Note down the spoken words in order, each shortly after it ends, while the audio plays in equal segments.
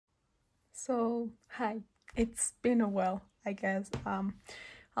So, hi. It's been a while, I guess.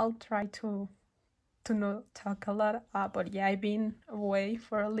 I'll try to not talk a lot. But yeah, I've been away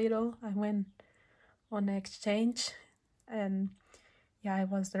for a little. I went on exchange, and yeah, I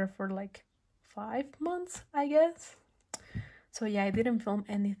was there for like 5 months, I guess. So yeah, I didn't film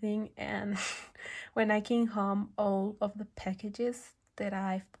anything, and when I came home, all of the packages that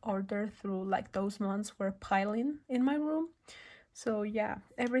I've ordered through like those months were piling in my room. So yeah,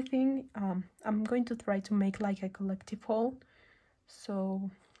 everything, I'm going to try to make like a collective haul. So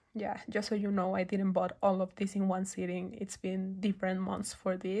yeah, just so you know, I didn't bought all of this in one sitting. It's been different months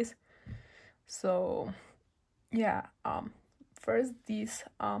for this. So yeah, first this,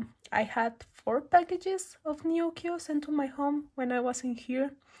 I had 4 packages of Neokyo sent to my home when I wasn't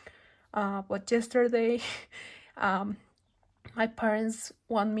here. But yesterday, um, my parents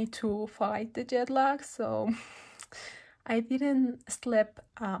want me to fight the jet lag, so I didn't sleep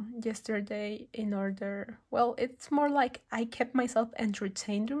yesterday in order. Well, it's more like I kept myself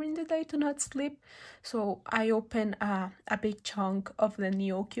entertained during the day to not sleep. So I opened a big chunk of the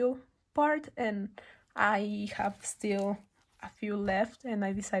Neokyo part, and I have still a few left, and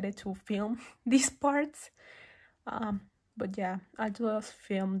I decided to film these parts. But yeah, I just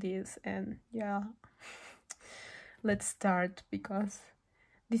filmed this, and yeah, let's start because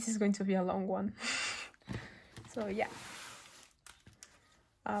this is going to be a long one. So yeah.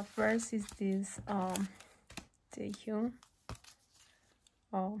 First is this Taehyung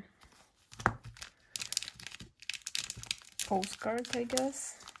postcard, I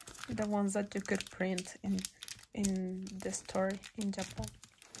guess, the ones that you could print in the store in Japan.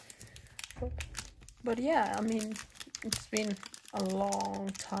 But yeah, I mean, it's been a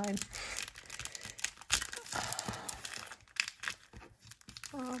long time.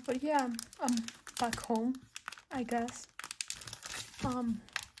 But yeah, I'm back home, I guess.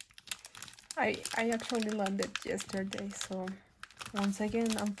 I actually landed yesterday, so once again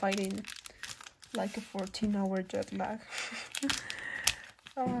I'm fighting like a 14-hour jet lag.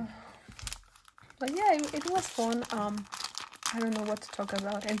 But yeah, it was fun. I don't know what to talk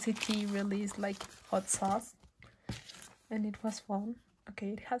about. NCT released like hot sauce, and it was fun. Okay,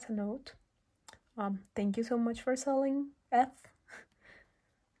 it has a note. Thank you so much for selling F.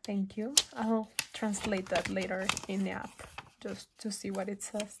 Thank you. I'll translate that later in the app just to see what it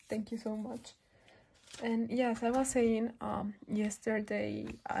says. Thank you so much. And yes, I was saying, yesterday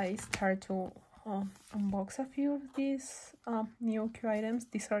I started to unbox a few of these Neokyo items.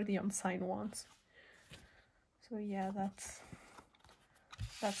 These are the unsigned ones. So yeah, that's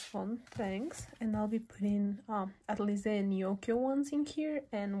fun. Thanks. And I'll be putting at least the Neokyo ones in here,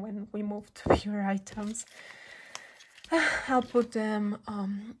 and when we move to pure items, I'll put them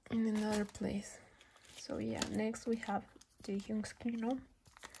in another place. So yeah, next we have Jaehyung's Kino.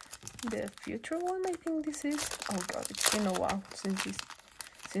 The future one, I think this is. Oh god, it's been a while since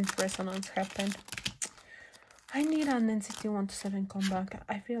Resonance happened. I need an NCT 127 comeback.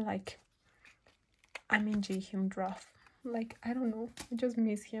 I feel like I'm in Jaehyung draft. Like, I don't know, I just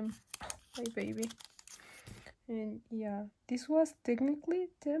miss him. My baby. And yeah, this was technically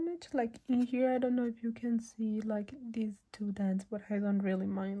damaged. Like in here, I don't know if you can see like these 2 dents, but I don't really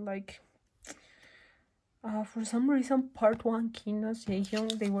mind. Like, for some reason, part 1 Kinos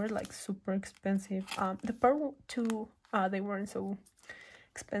Jaehyung, they were like super expensive. The part 2, they weren't so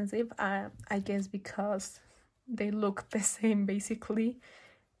expensive. I guess because they look the same basically,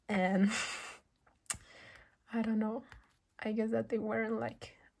 and I don't know. I guess that they weren't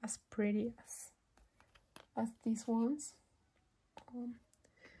like as pretty as these ones.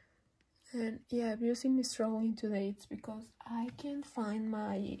 And yeah, if you see me struggling today, it's because I can't find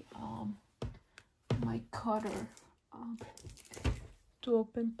my my cutter to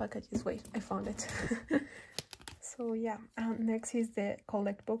open packages. Wait, I found it. So yeah, next is the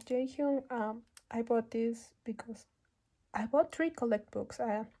collect book Jaehyung. I bought this because I bought 3 collect books.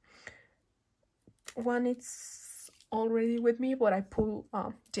 One it's already with me, but I pulled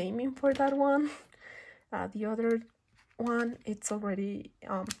Jamie for that one. The other one, it's already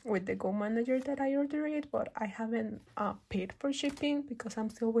with the Go Manager that I ordered it, but I haven't paid for shipping because I'm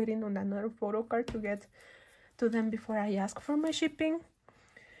still waiting on another photo card to get to them before I ask for my shipping.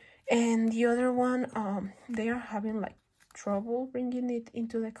 And the other one, they are having like trouble bringing it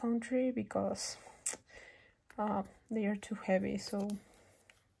into the country because they are too heavy. So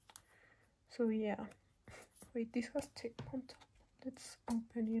yeah. Wait, this has tape on top. Let's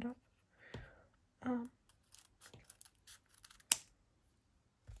open it up.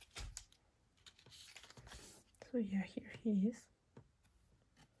 So yeah, here he is.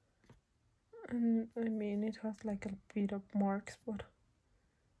 And I mean, it has like a bit of marks, but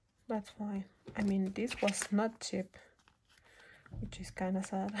that's fine. I mean, this was not cheap, which is kind of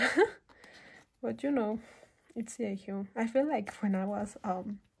sad. But you know, it's Yehyun. I feel like when I was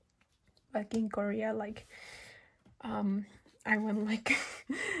back in Korea, like I went like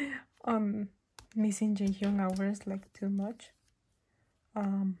missing Jaehyung hours like too much.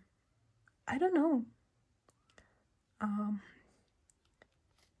 I don't know.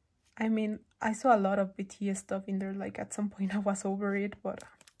 I mean, I saw a lot of BTS stuff in there. Like at some point, I was over it, but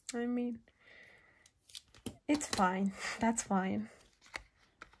I mean, it's fine. That's fine.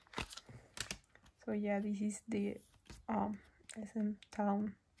 So yeah, this is the SM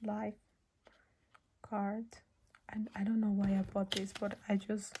Town Live card, and I don't know why I bought this, but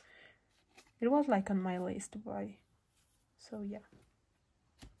it was like on my list to buy. So yeah.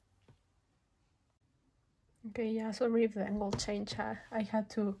 Okay, yeah, sorry if the angle changed. I had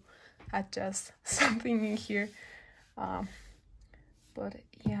to adjust something in here. But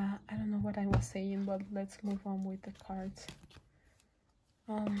yeah, I don't know what I was saying, but let's move on with the cards.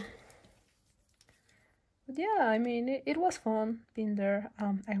 But yeah, I mean, it was fun being there.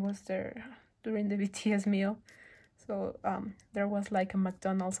 I was there during the BTS meal. So there was like a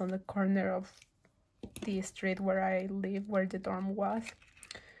McDonald's on the corner of the street where I live, where the dorm was.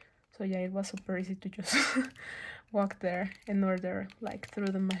 So yeah, it was super easy to just walk there and order like through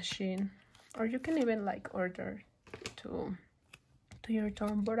the machine, or you can even like order to your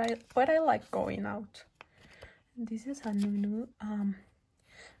dorm. But I like going out. This is a Nunu.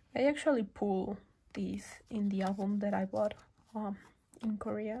 I actually pull these in the album that I bought in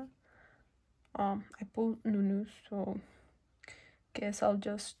Korea. I pulled Nunu, so guess I'll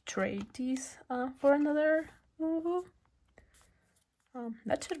just trade these for another Nunu.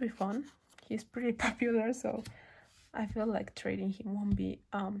 That should be fun. He's pretty popular, so I feel like trading him won't be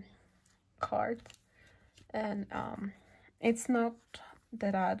hard. And it's not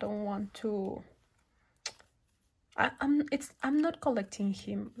that I don't want to. I'm not collecting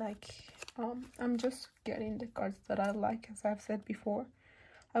him. Like I'm just getting the cards that I like, as I've said before.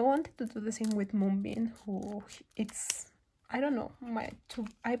 I wanted to do the same with Moonbin, who I don't know,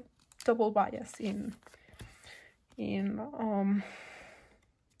 I double bias in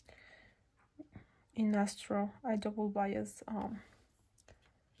Astro. I double bias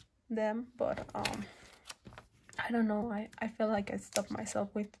them, but I don't know, I feel like I stopped myself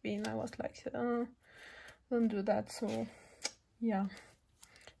with Bean. I was like, don't do that. So yeah,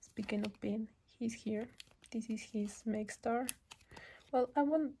 speaking of Bean, he's here. This is his make star. Well, I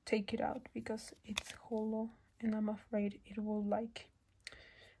won't take it out because it's hollow and I'm afraid it will like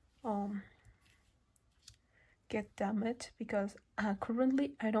get damaged, because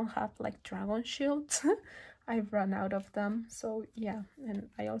currently I don't have like dragon shields. I've run out of them. So yeah, and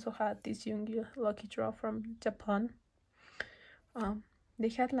I also had this Yoongi lucky draw from Japan. They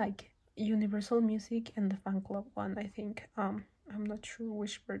had like Universal Music and the fan club one, I think. I'm not sure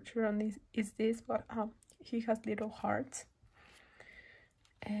which version is this, but he has little hearts.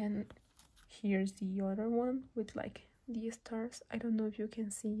 And here's the other one with like the stars. I don't know if you can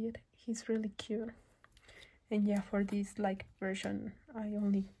see it. He's really cute. And yeah, for this like version, I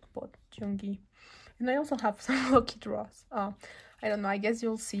only bought Jungi. And I also have some lucky draws. I don't know, I guess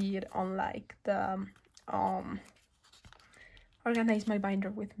you'll see it on like the Organize My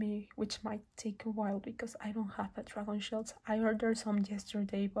Binder with Me, which might take a while because I don't have a dragon shields. I ordered some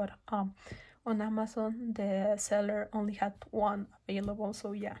yesterday, but on Amazon the seller only had one available.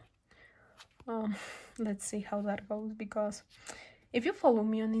 So yeah, let's see how that goes, because if you follow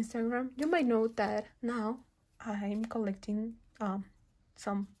me on Instagram, you might know that now I'm collecting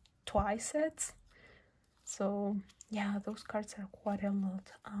some Twice sets. So yeah, those cards are quite a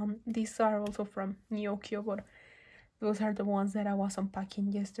lot. These are also from Neokyo, but those are the ones that I was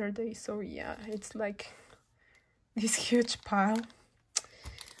unpacking yesterday. So yeah, it's like this huge pile.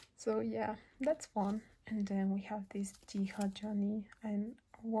 So yeah, that's fun. And then we have this Jiha Johnny, and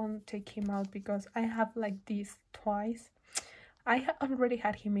I won't take him out because I have like this Twice. I already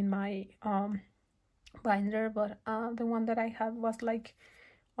had him in my binder, but the one that I had was like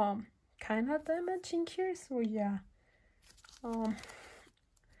kind of damaging here. So yeah, I'll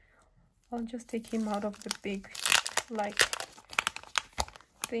just take him out of the big like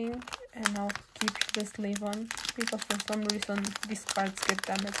thing, and I'll keep the sleeve on, because for some reason these cards get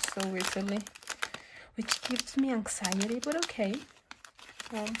damaged so easily, which gives me anxiety, but okay.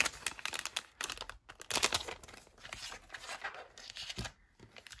 I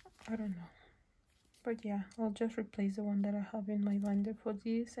don't know, but yeah, I'll just replace the one that I have in my binder for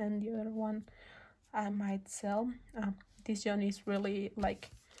this, and the other one I might sell. This one is really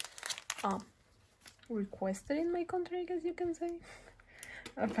like requested in my country, I guess you can say.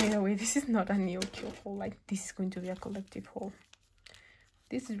 By the way, this is not a Neokyo haul. Like, this is going to be a collective haul.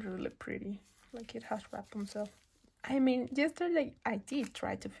 This is really pretty. Like, it has Rapunzel. I mean, yesterday I did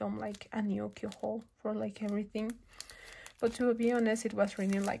try to film like a Neokyo haul for like everything, but to be honest, it was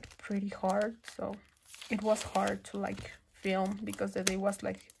really like pretty hard. So it was hard to like film because the day was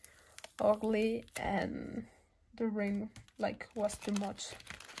like ugly and the rain like was too much.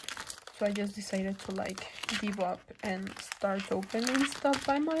 So I just decided to like give up and start opening stuff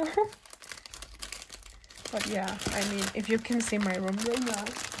by my own. But yeah, I mean, if you can see my room right now,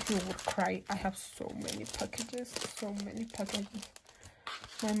 you would cry. I have so many packages, so many packages.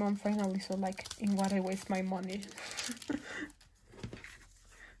 My mom finally saw like in what I waste my money.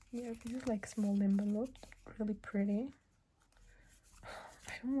 Yeah, this is like small envelope, really pretty.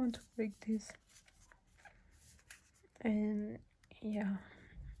 I don't want to break this. And yeah,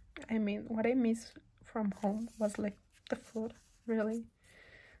 I mean, what I miss from home was like the food, really,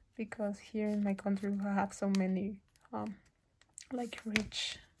 because here in my country we have so many like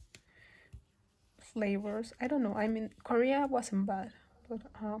rich flavors. I don't know, I mean, Korea wasn't bad, but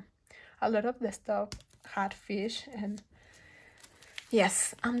a lot of the stuff had fish, and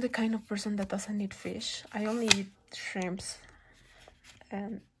yes, I'm the kind of person that doesn't eat fish. I only eat shrimps.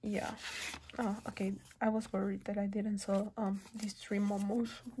 And yeah, okay, I was worried that I didn't saw these 3 momos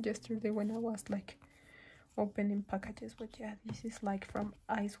yesterday when I was like opening packages, but yeah, this is like from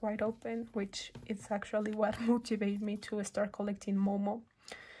Eyes Wide Open, which is actually what motivated me to start collecting momo.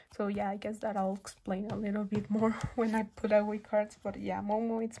 So yeah, I guess that I'll explain a little bit more when I put away cards. But yeah,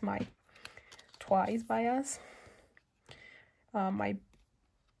 momo, it's my Twice bias. My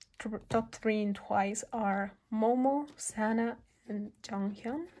top 3 in Twice are Momo, Sana, and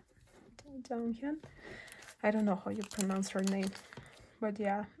Jonghyun. I don't know how you pronounce her name, but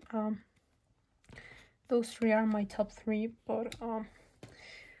yeah, those 3 are my top 3. But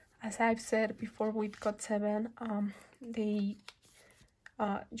as I've said before with GOT7, they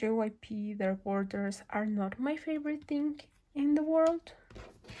JYP, their borders are not my favorite thing in the world,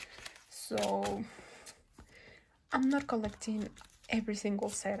 so I'm not collecting every single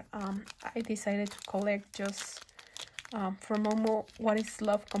set. I decided to collect just for Momo What Is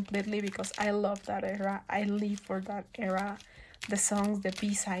Love completely, because I love that era. I live for that era. The songs, the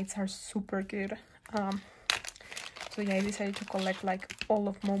B-sides are super good. So yeah, I decided to collect like all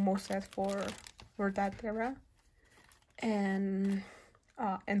of Momo sets for that era, and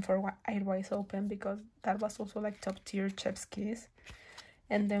for Eyes Open, because that was also like top tier Chef's Kiss.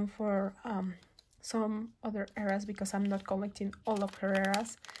 And then for some other eras, because I'm not collecting all of her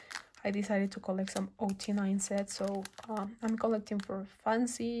eras, I decided to collect some OT9 sets. So I'm collecting for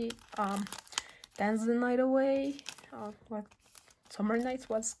Fancy, Dance the Night Away, what Summer Nights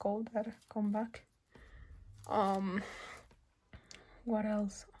was called, that comeback. What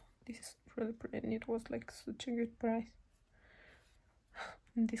else? This is really pretty, and it was like such a good price.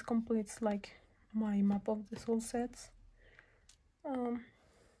 And this completes like my Map of the Soul sets.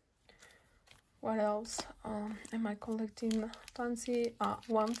 What else am I collecting? Fancy,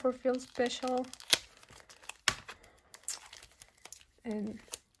 one for Feel Special, and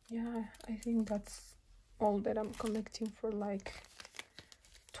yeah, I think that's all that I'm collecting for like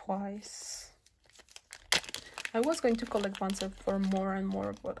Twice. I was going to collect one set for more and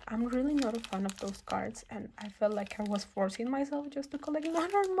more, but I'm really not a fan of those cards, and I felt like I was forcing myself just to collect more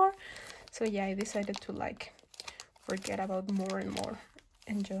and more. So yeah, I decided to like forget about more and more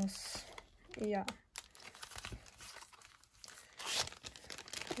and just yeah,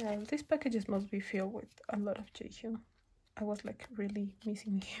 these packages must be filled with a lot of Jaehyun. I was like really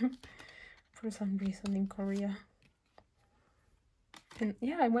missing him for some reason in Korea. And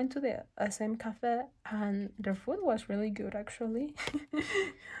yeah, I went to the SM cafe and their food was really good, actually.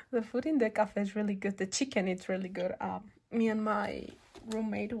 The food in the cafe is really good. The chicken is really good. Me and my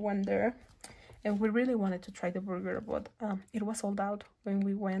roommate went there and we really wanted to try the burger, but it was sold out when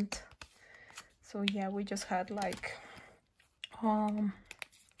we went. So yeah, we just had like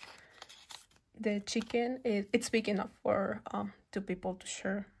the chicken. It's big enough for 2 people to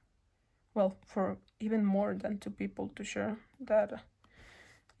share. Well, for even more than 2 people to share. That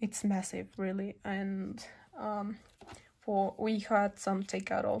it's massive, really. And we had some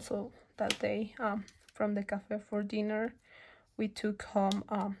takeout also that day from the cafe for dinner. We took home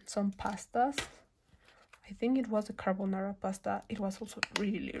some pastas. I think it was a carbonara pasta. It was also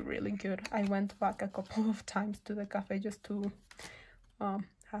really, really good. I went back a couple of times to the cafe just to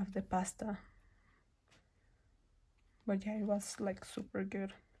have the pasta. But yeah, it was like super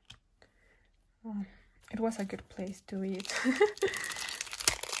good. It was a good place to eat.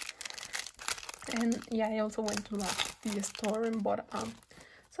 And yeah, I also went to the store and bought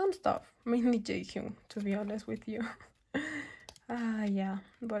some stuff, mainly Jaehyun, to be honest with you. Yeah,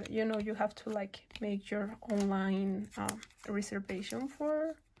 but you know, you have to like make your online reservation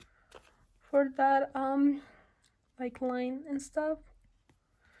for that like line and stuff.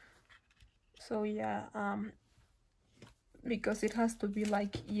 So yeah, because it has to be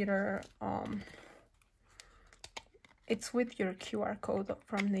like either it's with your QR code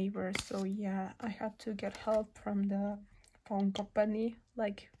from neighbors. So yeah, I had to get help from the phone company,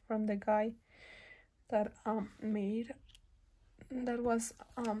 like from the guy that made that was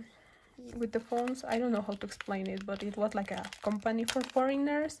with the phones. I don't know how to explain it, but it was like a company for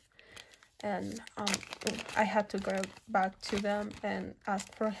foreigners, and I had to go back to them and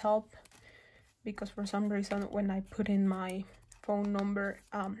ask for help, because for some reason when I put in my phone number,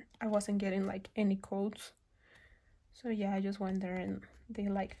 I wasn't getting like any codes. So yeah, I just went there and they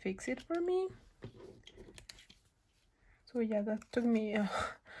like fix it for me. So yeah, that took me a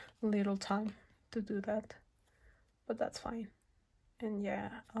little time to do that, but that's fine. And yeah,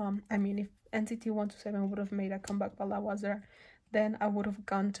 I mean, if NCT 127 would have made a comeback while I was there, then I would have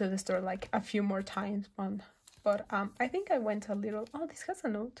gone to the store like a few more times. But I think I went a little. Oh, this has a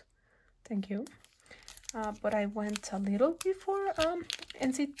note. Thank you. But I went a little before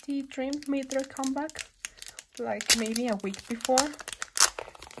NCT Dream made their comeback, like maybe a week before,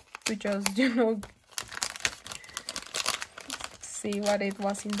 to just, you know, see what it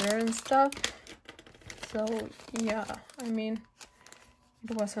was in there and stuff. So yeah, I mean,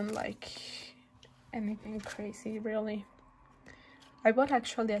 it wasn't like anything crazy really. I bought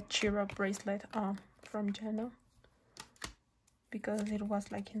actually a cheer up bracelet from Jenna, because it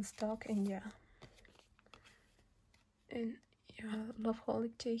was like in stock. And yeah, and yeah, Love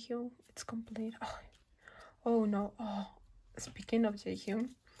Holic Jaehyun, it's complete. Oh no, speaking of Jaehyun,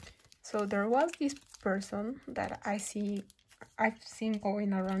 so there was this person that I've seen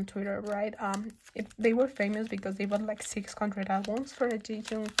going around Twitter, right? They were famous because they bought like 600 albums for a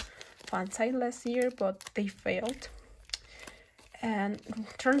Jaehyun fan site last year, but they failed. And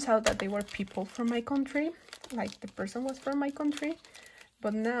turns out that they were people from my country, like the person was from my country.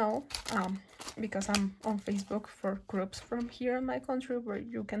 But now, because I'm on Facebook for groups from here in my country, where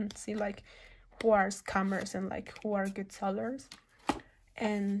you can see like who are scammers and like who are good sellers.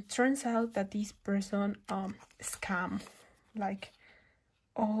 And turns out that this person scam like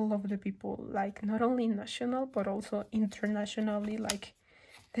all of the people, like not only national but also internationally. Like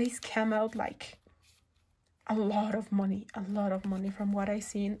they scam out like a lot of money. From what I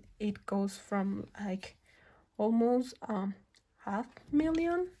seen, it goes from like almost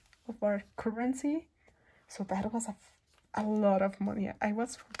 $500,000 of our currency. So that was a lot of money. I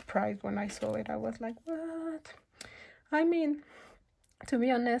was surprised when I saw it. I was like, what? I mean, to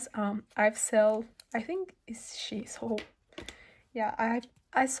be honest, I've sold, I think it's she sold, yeah,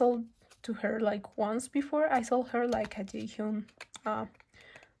 I sold to her like once before. I sold her like a Jaehyun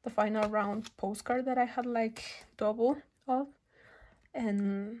the final round postcard that I had like double of,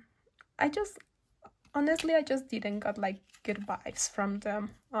 and I just honestly I just didn't got like good vibes from them.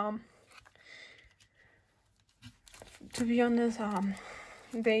 To be honest,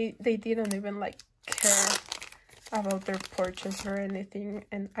 they didn't even like care about their purchase or anything,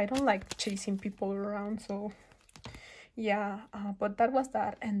 and I don't like chasing people around. So yeah, but that was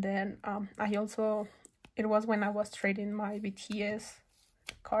that. And then I also, it was when I was trading my BTS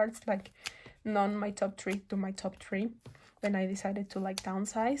cards, like non my top 3 to my top 3, when I decided to like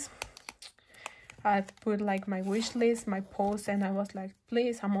downsize. I put like my wish list, my post, and I was like,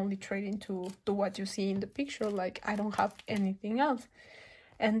 please, I'm only trading to what you see in the picture, like I don't have anything else.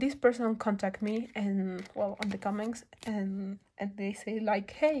 And this person contact me, and well, on the comments, and they say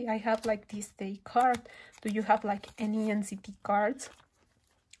like, hey, I have like this day card, do you have like any NCT cards?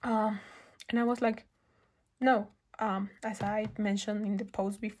 And I was like, no, as I mentioned in the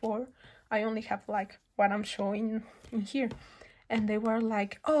post before, I only have like what I'm showing in here. And they were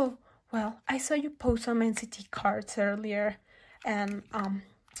like, oh, well, I saw you post some NCT cards earlier, and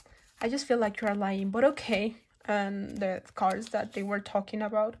I just feel like you're lying, but okay. And the cards that they were talking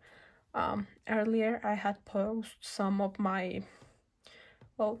about earlier, I had posted some of my,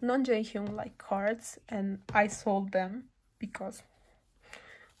 well, non-Jaehyun like cards, and I sold them because,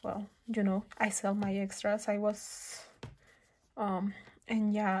 well, you know, I sell my extras. I was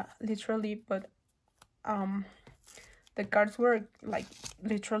and yeah, literally, but the cards were like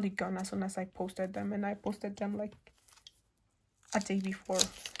literally gone as soon as I posted them, and I posted them like a day before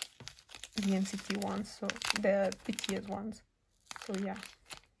the NCT ones, so the BTS ones. So yeah,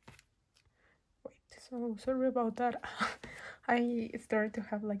 wait, so sorry about that. I started to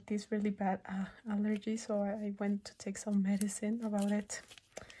have like this really bad allergy, so I went to take some medicine about it.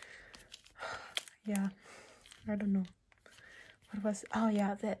 yeah, I don't know what was. Oh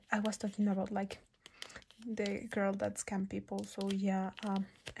yeah, that I was talking about like the girl that scam people. So yeah,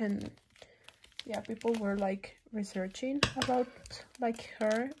 and yeah, people were like researching about like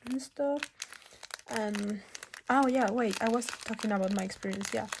her and stuff. And oh yeah, wait, I was talking about my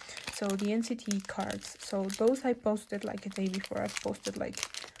experience. Yeah, so the NCT cards, so those I posted like a day before. I posted like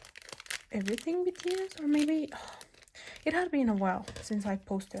everything BTS, or maybe it had been a while since I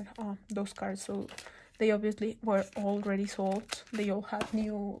posted those cards, so they obviously were already sold. They all had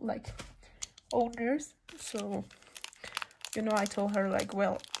new like owners. So you know, I told her like,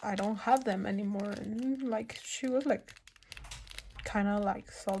 well, I don't have them anymore, and like she was like kind of like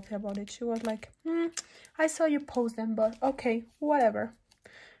salty about it. She was like, I saw you post them, but okay, whatever.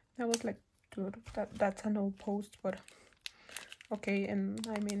 I was like, dude, that's an old post, but okay. And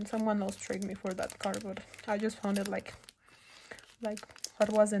I mean, someone else traded me for that card, but I just found it like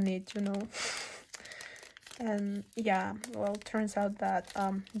what wasn't it, you know? And yeah, well, turns out that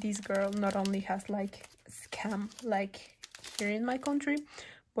this girl not only has like scam like here in my country,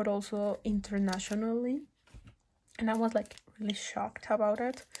 but also internationally. And I was like really shocked about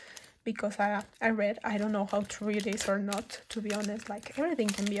it, because I read, I don't know how true it is or not, to be honest. Like everything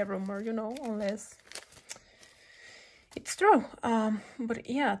can be a rumor, you know, unless it's true. But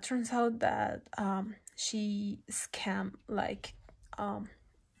yeah, it turns out that she scammed like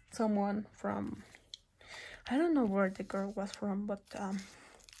someone from, I don't know where the girl was from, but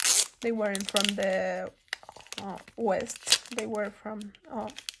they weren't from the west. They were from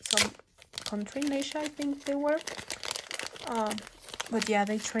some country in Asia, I think they were. But yeah,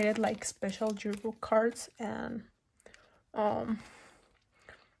 they traded like special yearbook cards, and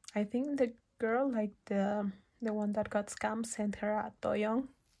I think the girl, like the one that got scammed, sent her a Toyoung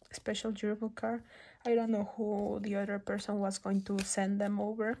special yearbook card. I don't know who the other person was going to send them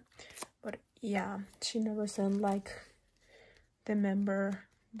over, but yeah, she never sent like the member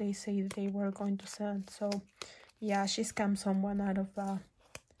they say they were going to send. So yeah, she scammed someone out of a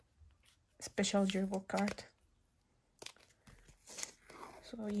special yearbook card.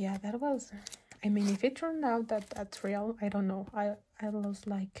 So yeah, that was, I mean, if it turned out that that's real, I don't know. I was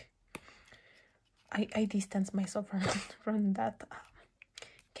like, I distanced myself from that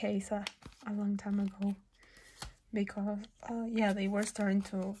case a long time ago, because yeah, they were starting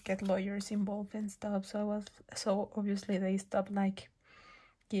to get lawyers involved and stuff. So obviously they stopped like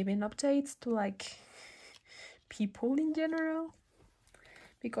giving updates to like people in general,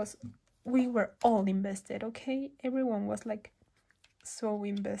 because we were all invested. Okay, everyone was like so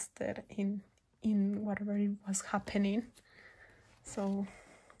invested in whatever it was happening. So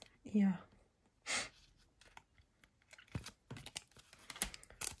yeah,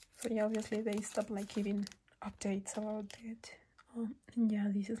 so yeah, obviously they stopped like giving updates about it. And yeah,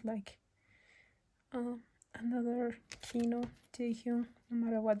 this is like another Kino Taehyung. No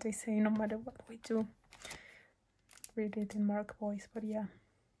matter what they say, no matter what we do, read it in Mark voice. But yeah,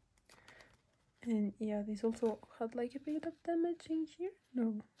 and yeah, this also had like a bit of damage in here.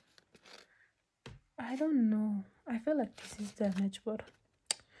 No, I don't know. I feel like this is damage, but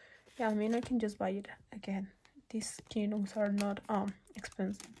yeah, I mean, I can just buy it again. These kinos are not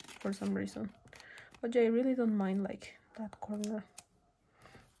expensive for some reason. But yeah, I really don't mind like that corner.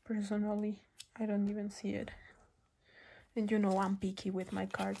 Personally, I don't even see it. And you know I'm picky with my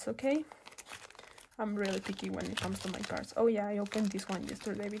cards, okay? I'm really picky when it comes to my cards. Oh yeah, I opened this one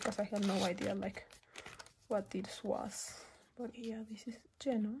yesterday because I had no idea like what this was. But yeah, this is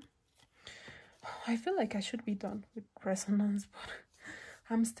Geno. I feel like I should be done with Resonance, but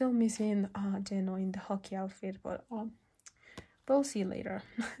I'm still missing Geno in the hockey outfit. But we'll see later.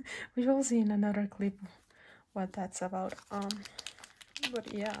 We will see in another clip what that's about.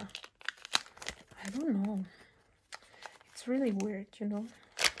 But yeah, I don't know. It's really weird, you know.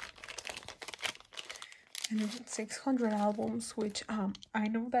 And 600 albums, which I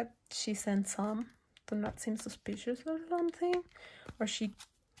know that she sent some to not seem suspicious or something, or she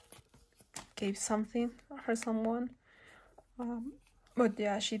gave something for someone. But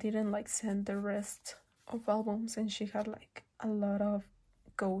yeah, she didn't like send the rest of albums, and she had like a lot of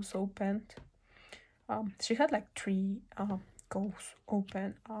goals opened. She had like 3 goals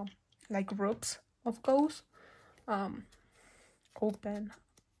open, like groups of goals open.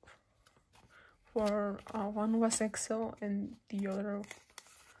 For one was EXO and the other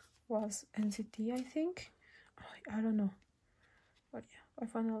was NCT, I think. I don't know, but yeah, I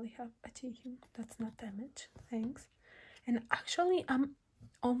finally have a Taehyung. That's not damage, thanks. And actually, I'm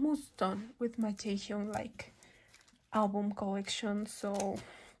almost done with my Taehyung like album collection. So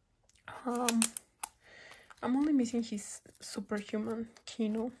I'm only missing his Superhuman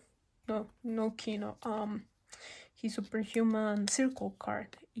Kino. no Kino. His Superhuman circle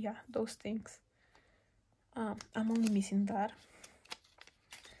card. Yeah, those things. I'm only missing that.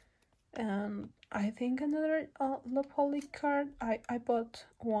 And I think another Love Holy card. I bought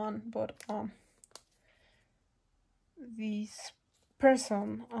one, but this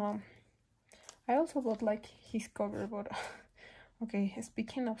person I also bought like his cover, but okay,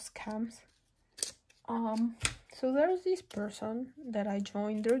 speaking of scams, so there's this person that I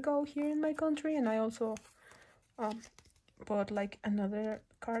joined their go here in my country, and I also bought like another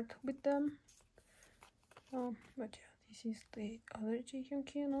card with them. But yeah, this is the other Jihyun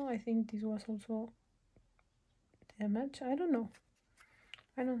Kino. I think this was also damaged. I don't know.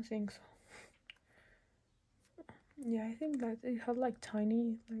 I don't think so. Yeah, I think that it had like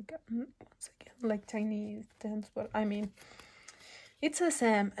tiny, like once again, like tiny dents, but I mean, it's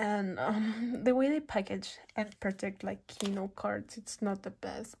SM, and the way they package and protect like Kino cards, it's not the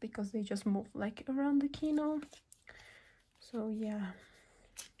best because they just move like around the Kino. So yeah,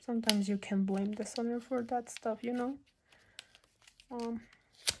 sometimes you can blame the seller for that stuff, you know.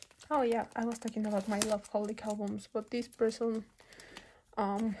 Oh yeah, I was talking about my Loveholic albums, but this person,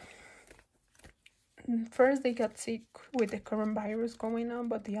 first they got sick with the coronavirus going on,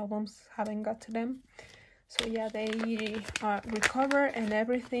 but the albums haven't got to them. So yeah, they recover and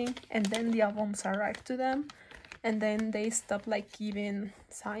everything, and then the albums arrive to them, and then they stop like giving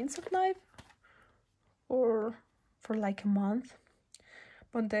signs of life for like a month.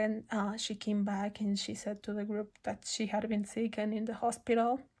 But then she came back and she said to the group that she had been sick and in the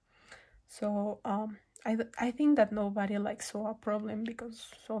hospital. So I think that nobody like saw a problem because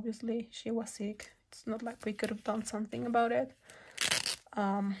obviously she was sick. It's not like we could have done something about it.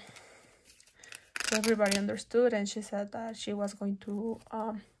 So everybody understood, and she said that she was going to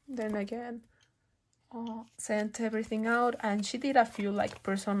then again send everything out, and she did a few like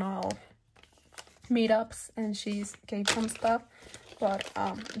personal meetups and she gave some stuff, but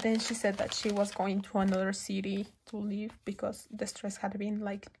then she said that she was going to another city to live because the stress had been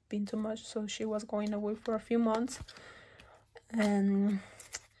too much, so she was going away for a few months, and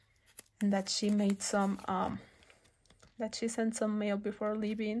that she made some that she sent some mail before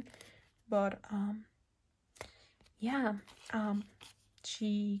leaving, but yeah,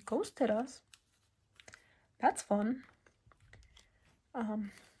 she ghosted us. That's fun.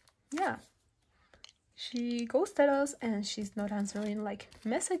 Yeah, she ghosted us and she's not answering like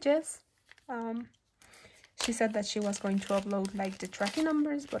messages. She said that she was going to upload like the tracking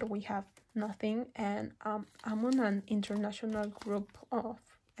numbers, but we have nothing. And I'm on an international group of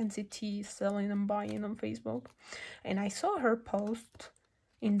NCT selling and buying on Facebook, and I saw her post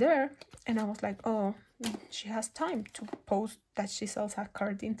in there, and I was like, oh, she has time to post that she sells a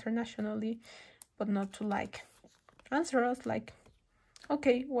card internationally, but not to like answer us like,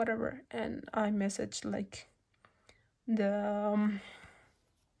 okay, whatever. And I messaged like the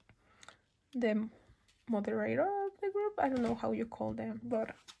moderator of the group. I don't know how you call them,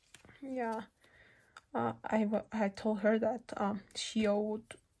 but yeah, I told her that she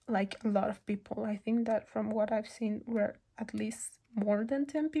owed like a lot of people. I think that from what I've seen, we're at least more than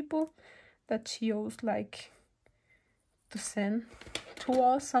 10 people that she owes like to send to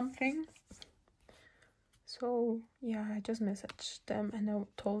us something. So yeah, I just messaged them and I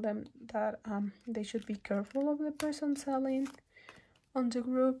told them that they should be careful of the person selling on the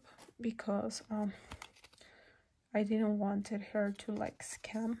group, because I didn't wanted her to like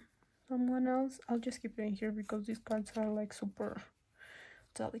scam someone else. I'll just keep it in here because these cards are like super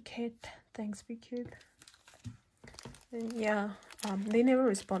delicate. Thanks, be cute. And yeah, they never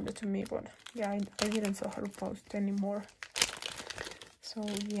responded to me, but yeah, I didn't saw her post anymore. So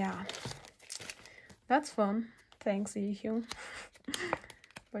yeah, that's fun. Thanks, Yihyun.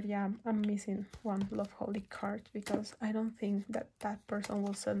 But yeah, I'm missing one Love Holy card because I don't think that that person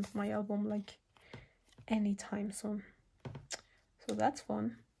will send my album like anytime soon. So that's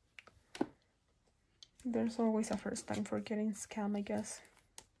fun. There's always a first time for getting scammed, I guess.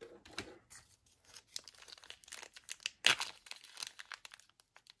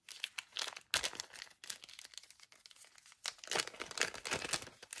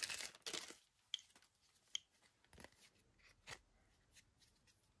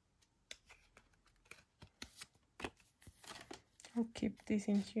 I'll keep this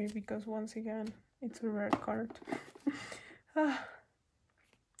in here because once again, it's a rare card.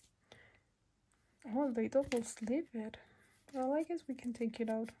 Oh, they double sleeve it. Well, I guess we can take it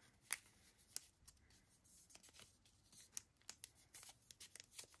out.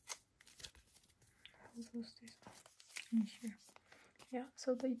 How does this in here? Yeah,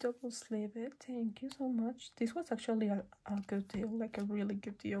 so they double sleeve it. Thank you so much. This was actually a good deal, like a really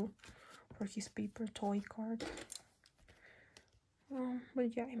good deal. for his paper toy card.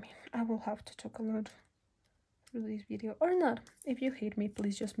 But yeah, I mean, I will have to talk a lot through this video, or not. If you hate me,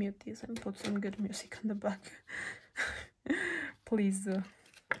 please just mute this and put some good music on the back. Please do.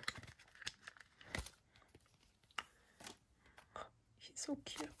 He's so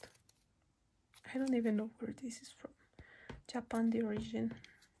cute. I don't even know where this is from. Japan, the origin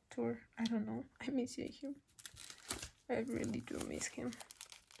tour. I don't know. I miss him. I really do miss him.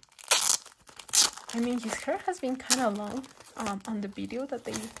 I mean, his hair has been kind of long on the video that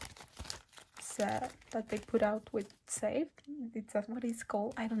they said that they put out with Saved. Is that what it's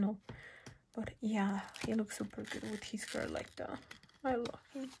called? I don't know. But yeah, he looks super good with his hair like that. I love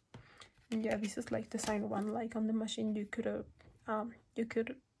him. And yeah, this is like the sign one. Like on the machine, you could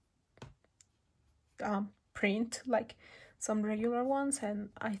print like some regular ones, and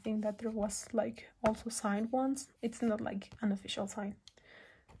I think that there was like also signed ones. It's not like an official sign,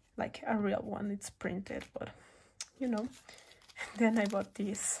 like a real one. It's printed, but you know. Then I bought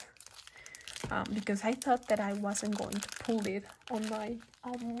this because I thought that I wasn't going to pull it on my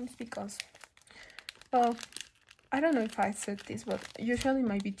albums because I don't know if I said this, but usually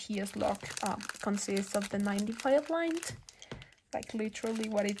my BTS look consists of the 95 lines, like literally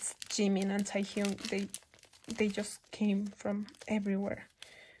what it's Jimin and Taehyung. They just came from everywhere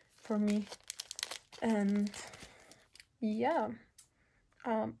for me, and yeah,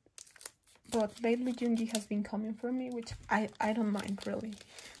 but lately Yoongi has been coming for me, which I don't mind really.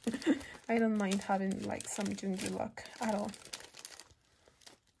 I don't mind having like some Yoongi luck at all.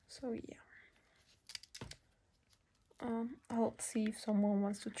 So yeah, I'll see if someone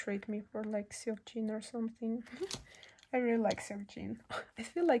wants to trade me for like Seokjin or something. I really like Seokjin. I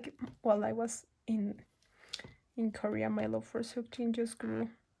feel like while I was in Korea, my love for Seokjin just grew.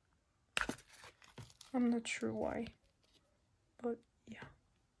 I'm not sure why, but yeah.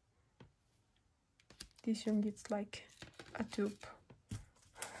 This young it's like a dupe.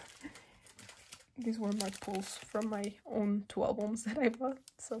 These were my pulls from my own 2 albums that I bought.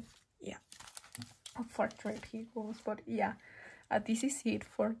 So yeah, how far trade he goes. But yeah, this is it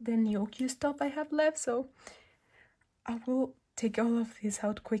for the Neokyo stuff I have left. So I will take all of this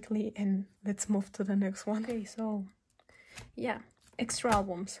out quickly and let's move to the next one. Okay, so yeah, extra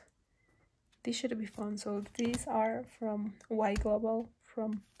albums. This should be fun. So these are from Y Global,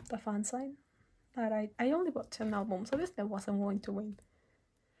 from the fan sign. That I only bought 10 albums. Obviously I wasn't going to win,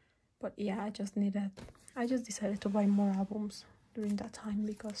 but yeah, I just decided to buy more albums during that time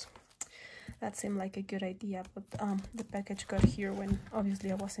because that seemed like a good idea. But the package got here when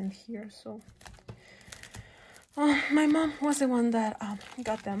obviously I wasn't here, so my mom was the one that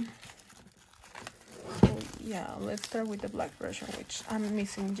got them. So yeah, let's start with the black version, which I'm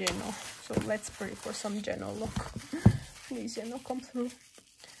missing Jeno, so let's pray for some Jeno luck. Please Jeno, come through.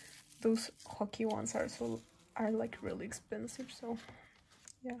 Those hockey ones are like really expensive, so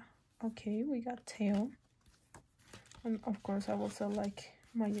yeah. Okay, we got Tail, and of course I will sell like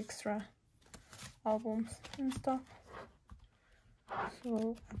my extra albums and stuff.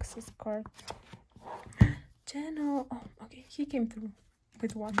 So access card. Jeno, oh okay, he came through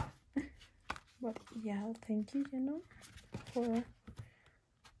with one. But yeah, thank you, for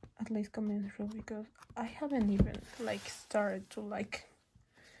at least coming through, because I haven't even like started to like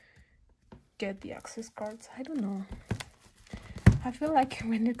get the access cards. I don't know. I feel like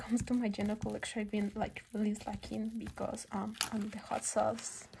when it comes to my Jeno collection, I've been like really slacking because on the hot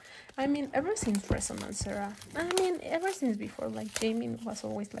sauce. I mean, ever since Resonance era. I mean, ever since before, like Jamin was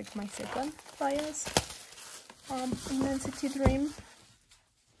always like my second bias in NCT Dream.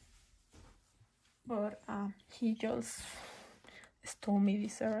 But he just stole me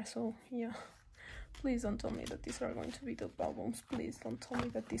this era, so yeah. Please don't tell me that these are going to be the albums. Please don't tell me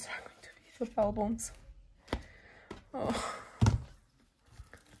that these are going to be the albums. Oh.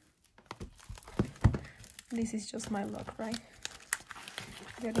 This is just my luck, right?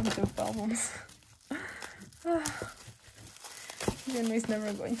 Getting dope albums. Jeno is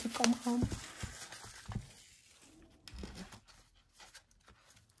never going to come home.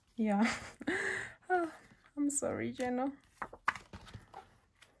 Yeah. I'm sorry, Jeno.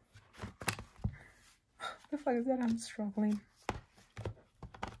 The fact is that I'm struggling.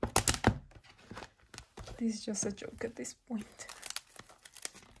 This is just a joke at this point.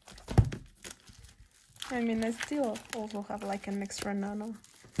 I mean, I still also have like an extra nano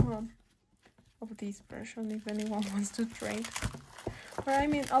of this version if anyone wants to trade. Or I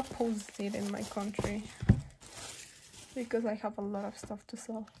mean, I'll post it in my country because I have a lot of stuff to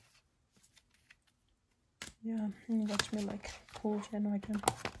sell. Yeah, and watch me like pull Jeno again.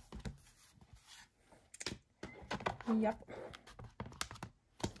 Yep.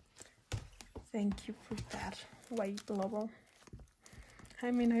 Thank you for that white global.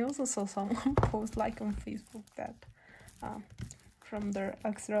 I mean, I also saw someone post like on Facebook that from their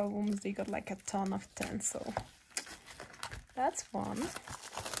extra albums they got like a ton of 10, so that's fun.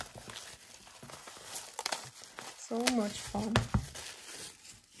 So much fun.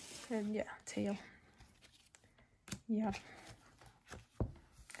 And yeah, tail. Yeah.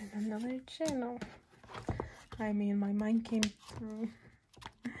 And another channel. I mean, my mind came through.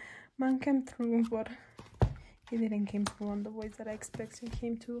 Mine came through, but it didn't came through on the voice that I expected it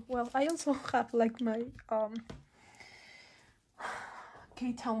came to. Well, I also have like my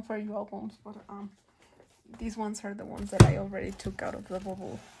K-Town For You albums, but these ones are the ones that I already took out of the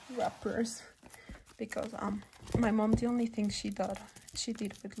bubble wrappers, because my mom, the only thing she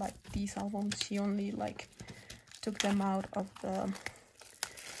did with like these albums, she only like took them out of the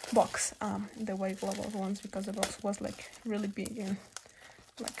box, the white global ones, because the box was like really big and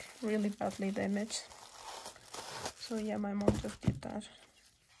like really badly damaged. So yeah, my mom just did that.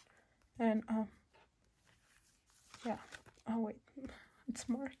 And yeah. Oh wait, it's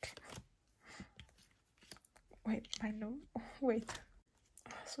Mark. Wait, my nose. Wait.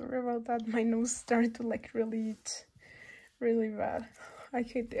 Sorry about that. My nose started to like really itch, really bad. I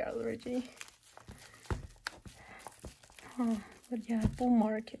hate the allergy. But yeah, I pull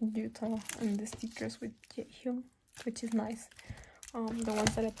Mark and Utah and the stickers with Jaehyung, which is nice. The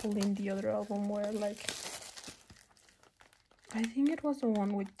ones that I pulled in the other album were like, I think it was the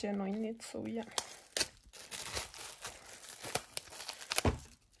one with Jeno in it, so yeah.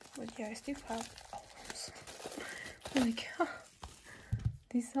 But yeah, I still have albums. Like,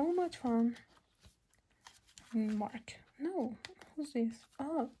 this is so much fun. Mark. No, who's this?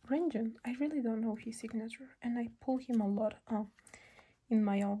 Oh, Renjun. I really don't know his signature, and I pull him a lot in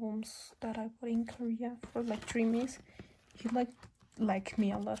my albums that I put in Korea for like Dreamies. He liked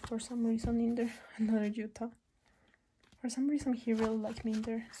me a lot for some reason in there. Another Utah. For some reason he really liked me in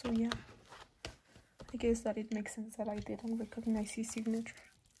there, so yeah. I guess that it makes sense that I didn't recognize his signature.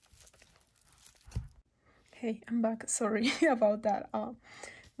 Hey, I'm back. Sorry about that.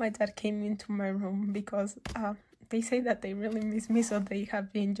 My dad came into my room because they say that they really miss me, so they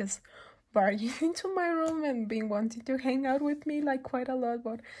have been just barging into my room and been wanting to hang out with me like quite a lot,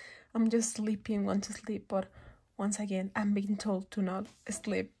 but I'm just sleeping, want to sleep, but once again, I'm being told to not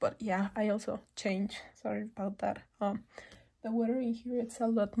sleep. But yeah, I also change. Sorry about that. The weather in here, it's a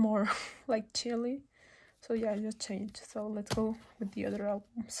lot more like chilly, so yeah, I just changed. So let's go with the other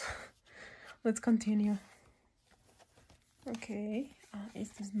albums. Let's continue. Okay, is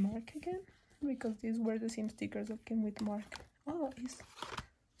this Mark again? Because these were the same stickers that came with Mark. Oh, it's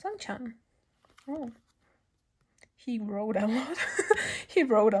Sang-chan. Oh, he wrote a lot. He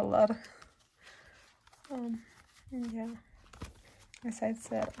wrote a lot. Yeah, as I've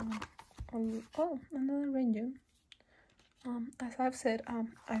said, oh, another Renjun. As I've said, I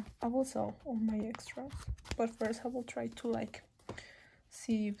will sell all my extras, but first I will try to like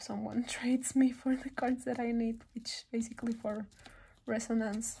see if someone trades me for the cards that I need, which basically for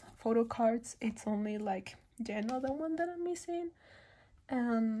resonance photo cards, it's only like Jeno, the one that I'm missing,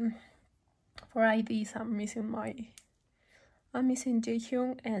 and for IDs I'm missing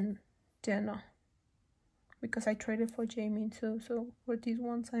Jaehyung and Jeno, because I traded for Jaemin too. So for these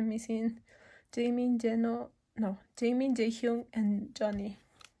ones I'm missing Jaemin, Jaehyung and Johnny.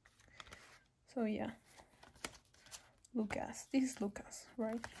 So yeah. Lucas. This is Lucas,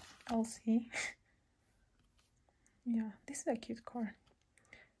 right? LC. Yeah, this is a cute card.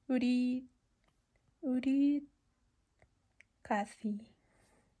 Uri Kathy.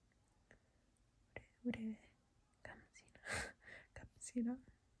 Kamsina.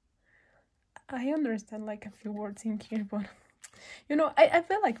 I understand like a few words in here, but you know, I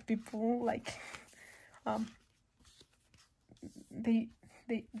feel like people like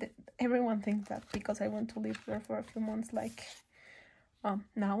everyone thinks that because I went to live there for a few months, like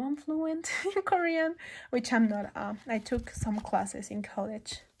now I'm fluent in Korean, which I'm not. I took some classes in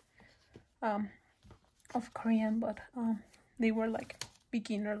college of Korean, but they were like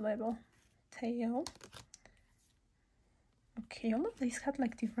beginner level. Tail. Okay, all of these had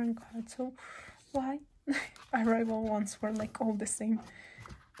like different cards, so why arrival ones were like all the same?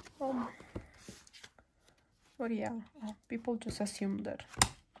 But yeah, people just assume that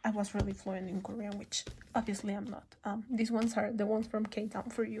I was really fluent in Korean, which obviously I'm not. These ones are the ones from K-Town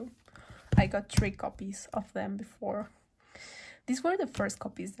For You. I got 3 copies of them before. These were the first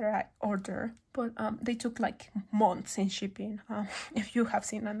copies that I ordered, but they took like months in shipping. If you have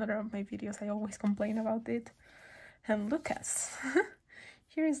seen another of my videos, I always complain about it. And Lucas.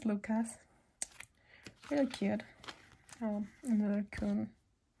 Here is Lucas. Really cute. Another Kun.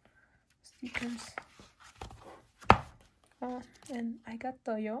 stickers. And I got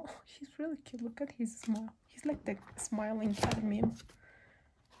Toyo. He's really cute. Look at his smile. He's like the smiling cat meme.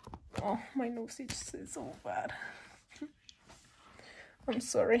 Oh, my nose is so bad. I'm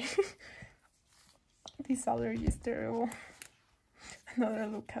sorry. This allergy is terrible. Another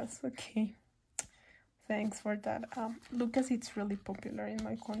Lucas. Okay. Thanks for that. Lucas, it's really popular in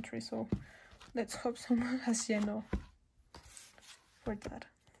my country, so let's hope someone has Geno for that.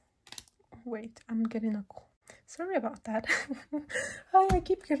 Wait, I'm getting a call. Sorry about that. I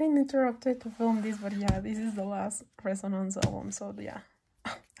keep getting interrupted to film this, but yeah, this is the last Resonance album, so yeah,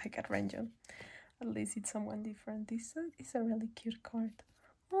 I got Renjon. At least it's someone different. This is a really cute card.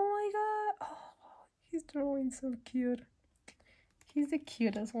 Oh my god! Oh, he's drawing so cute. He's the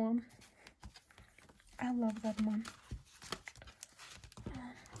cutest one. I love that one.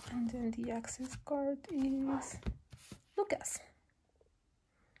 And then the access card is Lucas.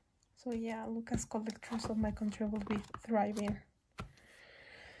 So yeah, Lucas collectors of my country will be thriving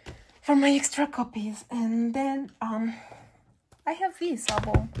for my extra copies. And then I have this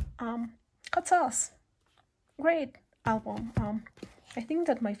album, Hot Sauce. Great album. I think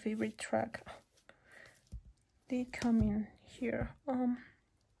that my favorite track, they come in here.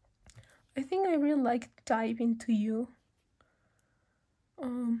 I think I really like Dive Into You.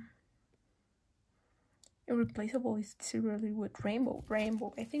 Irreplaceable is really with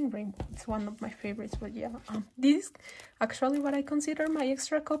Rainbow. I think Rainbow is one of my favorites, but yeah, this is actually what I consider my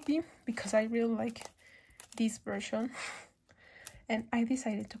extra copy because I really like this version and I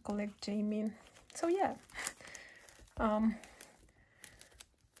decided to collect Jaemin. So yeah,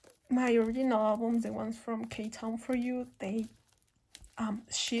 my original albums, the ones from K-Town For You, they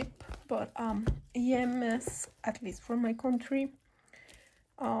ship, but EMS, at least for my country,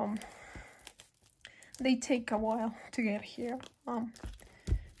 they take a while to get here.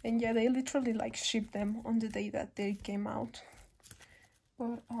 And yeah, they literally like ship them on the day that they came out.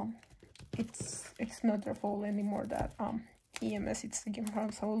 But it's not their fault anymore that EMS it's taking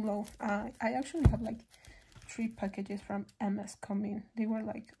from so low. I actually have like 3 packages from MS coming. They were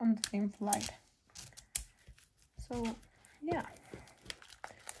like on the same flight. So yeah,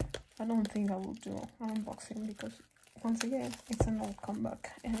 I don't think I will do an unboxing because once again it's an old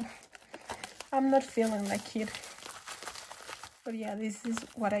comeback and I'm not feeling like it. But yeah, this is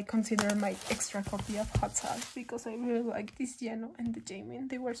what I consider my extra copy of Hot Sauce because I really like this Geno and the Jaemin.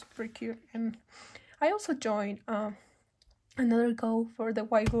 They were super cute. And I also joined another go for the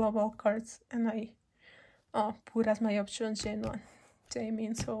white global cards and I put as my options Geno and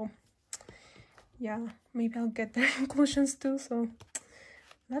Jaemin. So yeah, maybe I'll get their inclusions too. So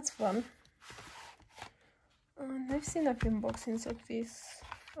that's fun. I've seen a few unboxings of these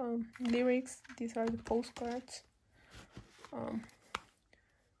lyrics. These are the postcards. Do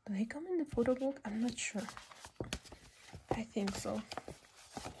they come in the photo book? I'm not sure. I think so.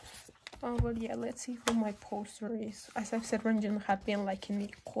 But yeah, let's see who my poster is. As I've said, Renjon had been liking me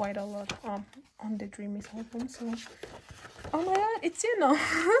quite a lot on the Dreamies album. So, oh my god, it's Geno.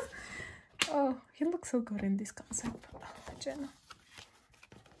 Oh, he looks so good in this concept. Oh, Geno.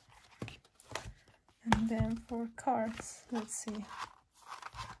 And then for cards, let's see.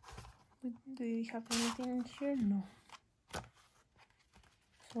 Do you have anything in here? No.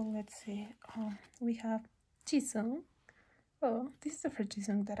 So let's see. We have Jisung. Oh, this is the first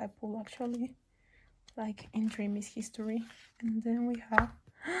Jisung that I pull actually, like in Dreamy's history. And then we have,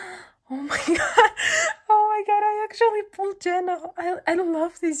 oh my god, oh my god, I actually pulled Geno. I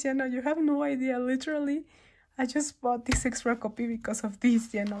love this Geno. You have no idea. Literally, I just bought this extra copy because of this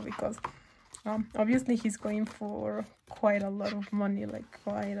Geno because obviously he's going for quite a lot of money, like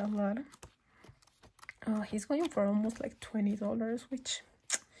quite a lot. He's going for almost like $20, which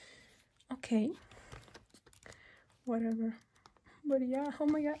okay, whatever. But yeah, oh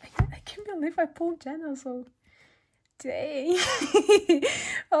my god, I can't believe I pulled Geno. So dang.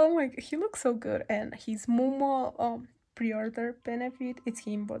 Oh my god, he looks so good. And his Momo pre-order benefit, it's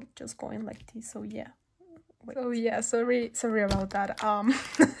him but just going like this. So yeah. Wait. Oh yeah, sorry about that.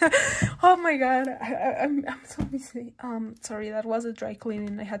 Oh my god, I'm so busy. Sorry, that was a dry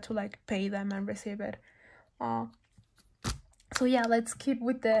cleaning. I had to like pay them and receive it. So yeah, let's keep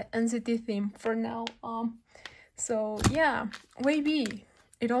with the NCT theme for now. So yeah, Wavy,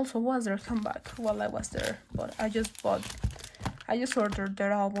 it also was their comeback while I was there, but I just ordered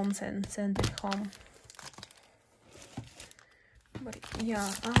their albums and sent it home. But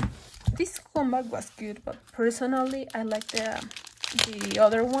yeah, this comeback was good, but personally I like the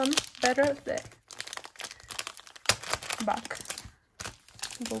other one better. The back,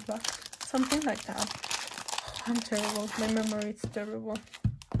 go back, something like that. I'm terrible. My memory is terrible.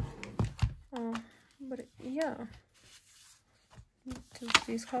 But yeah, does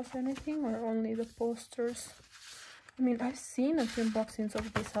this have anything or only the posters? I mean, I've seen a few unboxings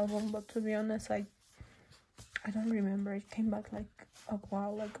of this album, but to be honest, I don't remember. It came back like a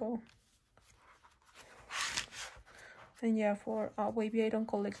while ago. And yeah, for Wavy, I don't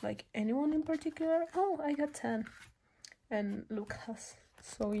collect like anyone in particular. Oh, I got 10. And Lucas.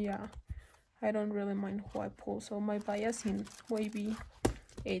 So yeah, I don't really mind who I pull. So my bias in Wavy,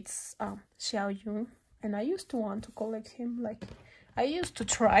 it's Xiaoyun. And I used to want to collect him. Like, I used to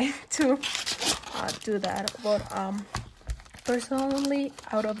try to do that. But personally,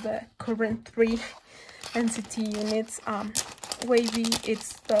 out of the current 3 NCT units, Wavy,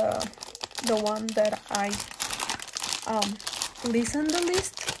 it's the one that I listen the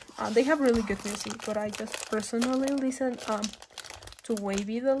least. They have really good music, but I just personally listen to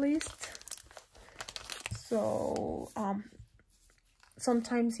Wavy the least. So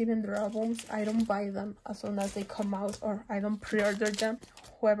sometimes even their albums, I don't buy them as soon as they come out, or I don't pre-order them,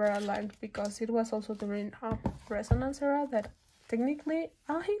 whoever I like, because it was also during Resonance era that technically,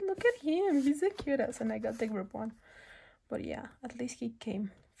 hey, look at him, he's the cutest, and I got the group 1. But yeah, at least he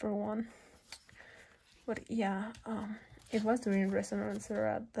came for 1. But yeah, it was during Resonance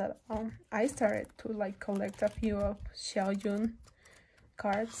era that I started to like collect a few of Xiaoyun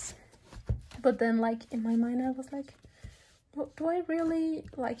cards. But then like in my mind I was like, do I really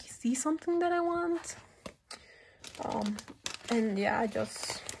like see something that I want? And yeah, I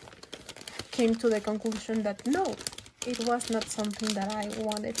just came to the conclusion that no, it was not something that I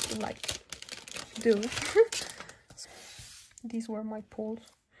wanted to like do. These were my pulls.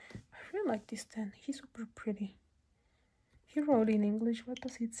 I really like this 10. He's super pretty. He wrote in English. What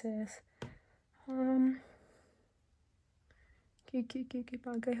does it says?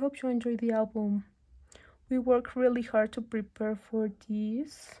 Kickback. I hope you enjoy the album. We work really hard to prepare for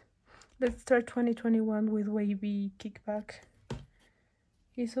this. Let's start 2021 with Wavy Kickback.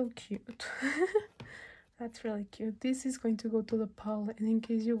 He's so cute. That's really cute. This is going to go to the pal, and in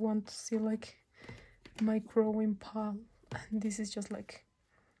case you want to see like my growing pal, and this is just like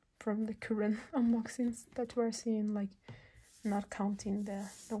from the current unboxings that we're seeing, like not counting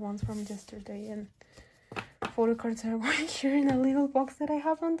the ones from yesterday, and photo cards are going here in a little box that I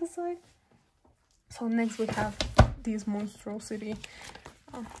have on the side. So next we have this monstrosity.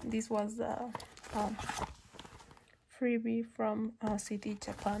 This was the freebie from City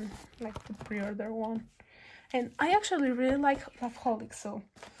Japan, like the pre-order one, and I actually really like Loveholic. So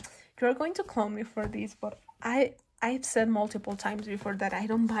you're going to clone me for this, but I've said multiple times before that I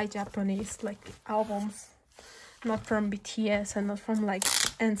don't buy Japanese like albums, not from BTS and not from like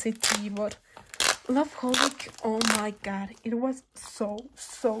NCT, but Loveholic, oh my god, it was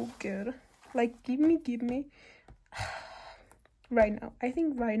so good. Like, give me right now. I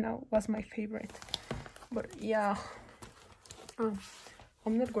think right now was my favorite. But yeah, I'm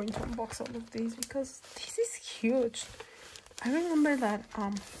not going to unbox all of these because this is huge. I remember that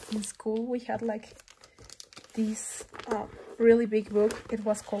in school we had like this really big book. It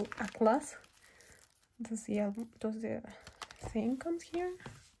was called Atlas. Does the thing comes here?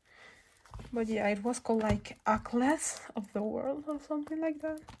 But yeah, it was called like Atlas of the World or something like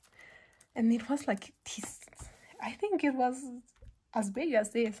that. And it was like this, I think it was as big as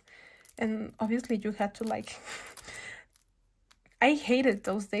this. And obviously you had to like, I hated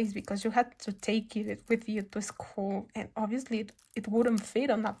those days because you had to take it with you to school. And obviously it wouldn't fit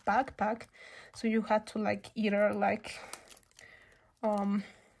on a backpack. So you had to like either like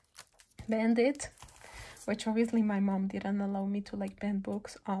bend it, which obviously my mom didn't allow me to like bend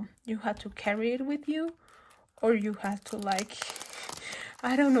books. You had to carry it with you, or you had to like,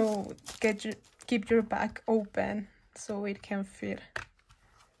 I don't know, keep your bag open so it can fit.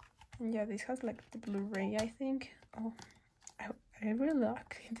 And yeah, this has like the Blu-ray, I think. Oh, I really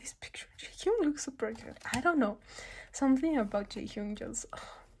like this picture. Jaehyung looks super good. I don't know, something about Jaehyung just,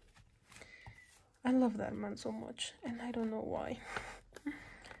 I love that man so much, and I don't know why.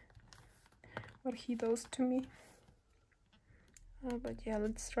 What he does to me. But yeah,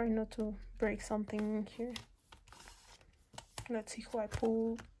 let's try not to break something in here. Let's see who I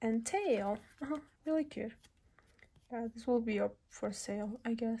pull. And Tail. Really cute. Yeah, this will be up for sale,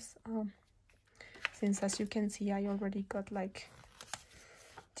 I guess. Since as you can see, I already got like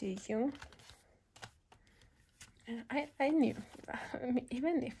Jaehyung. I knew. I mean,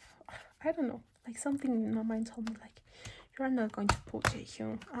 even if, I don't know, like something in my mind told me like, you're not going to pull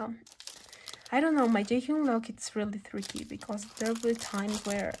Jaehyung. I don't know, my Jaehyung luck, it's really tricky because there will be times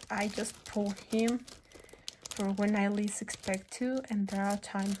where I just pull him for when I least expect to, and there are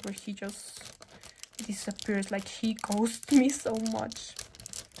times where he just disappears, like he ghosts me so much.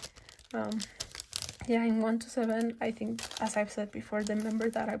 Yeah, in 1 to 7, I think, as I've said before, the member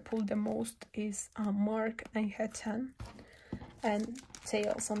that I pull the most is Mark and Hechan, and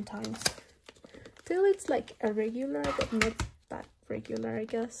Tail sometimes. Tail it's like a regular, but not that regular, I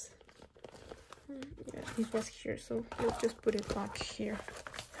guess. Yeah, this was here, so let's just put it back here.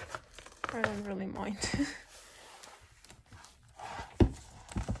 I don't really mind.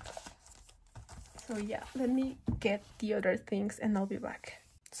 So yeah, let me get the other things and I'll be back.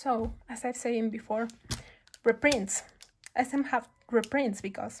 So, as I've saying before, reprints. SM have reprints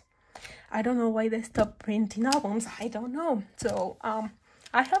because I don't know why they stopped printing albums. I don't know. So, I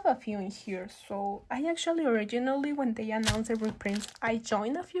have a few in here. So, I actually originally, when they announced the reprints, I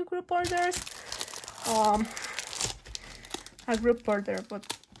joined a few group orders. A group order,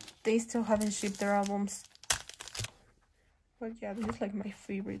 but they still haven't shipped their albums. But yeah, this is like my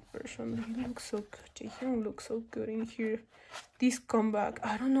favorite version. They look so good. Jaehyun looks so good in here. This comeback,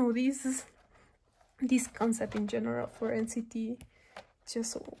 I don't know, this concept in general for NCT is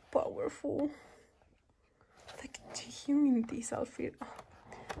just so powerful. Like Jaehyun in this outfit. Oh,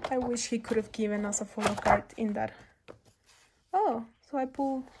 I wish he could have given us a photo card in that. Oh, so I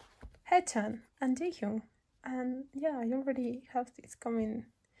pulled Haechan and Jaehyun. And yeah, I already have this coming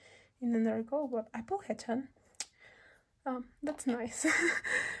in another go, but I pulled Haechan. That's nice.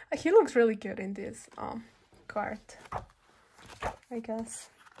 He looks really good in this card, I guess.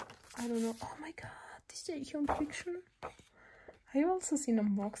 I don't know. Oh my god, this Jaehyun picture. I've also seen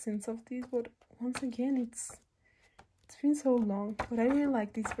unboxings of this, but once again, it's been so long. But I really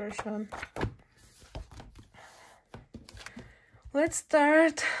like this version. Let's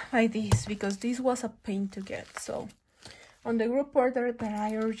start by this, because this was a pain to get. So, on the group order that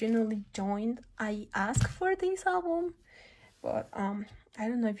I originally joined, I asked for this album. But I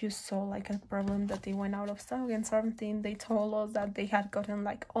don't know if you saw like a problem that they went out of stock and something. They told us that they had gotten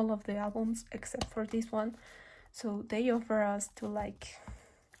like all of the albums except for this one. So they offer us to like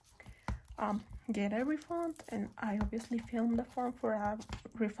get a refund, and I obviously filmed the form for a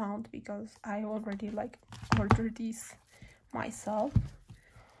refund because I already like ordered this myself.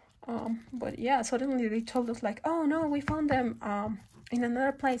 But yeah, suddenly they told us like, oh no, we found them in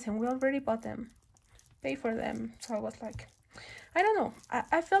another place and we already bought them. Pay for them. So I was like, I don't know.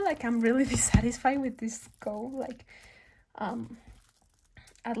 I feel like I'm really dissatisfied with this go, like,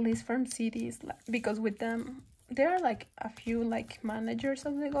 at least from cities, like, because with them, there are like a few like managers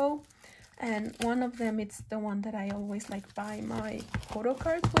of the go, and one of them, it's the one that I always like buy my photo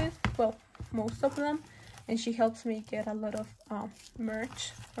cards with, well, most of them, and she helps me get a lot of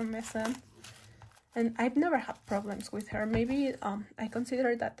merch from SM, and I've never had problems with her. Maybe I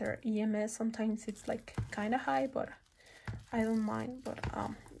consider that their EMS sometimes it's like kind of high, but I don't mind. But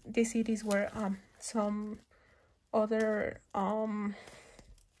the cities where some other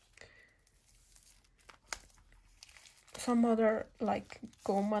like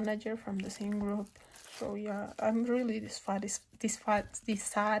go manager from the same group. So yeah, I'm really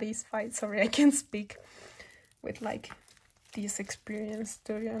dissatisfied. Sorry, I can't speak with like this experience,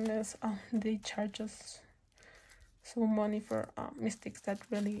 to be honest. They charge us so money for mistakes that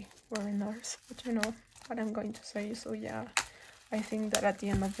really weren't ours, but you know what I'm going to say. So yeah, I think that at the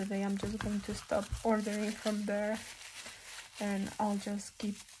end of the day I'm just going to stop ordering from there, and I'll just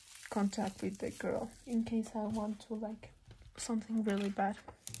keep contact with the girl in case I want to like something really bad.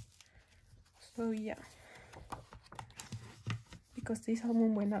 So yeah, because this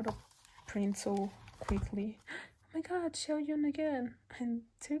album went out of print so quickly. Oh my god, Xiaoyun again, and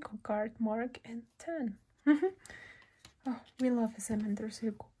circle card, Mark and 10. Oh, we love SM and their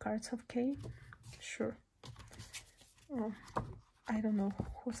circle cards, okay? Sure. Oh, I don't know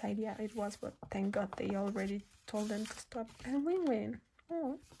whose idea it was, but thank god they already told them to stop, and we win.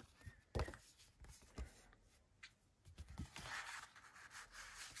 Oh.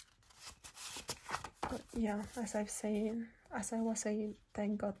 But yeah, as I was saying,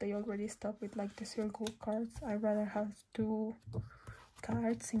 thank god they already stopped with like the circle cards. I'd rather have 2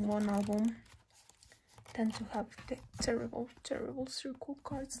 cards in one album than to have the terrible circle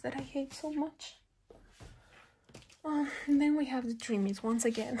cards that I hate so much. And then we have the Dreamies once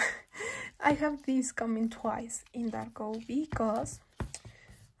again. I have these coming twice in that go because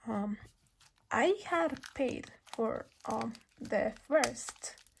I had paid for the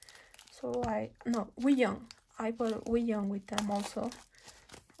first. So We Young. I bought We Young with them also.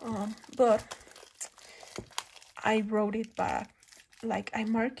 But I wrote it back. Like, I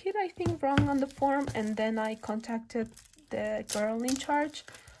marked it, I think, wrong on the form, and then I contacted the girl in charge,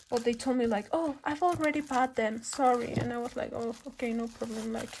 but they told me like, oh, I've already bought them, sorry. And I was like, oh, okay, no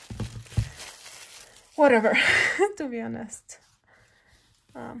problem, like, whatever. To be honest,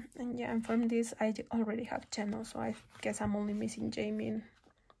 And yeah, and from this I already have Cheno, so I guess I'm only missing Jaemin,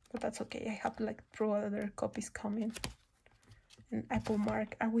 but that's okay. I have like 2 other copies coming. And Apple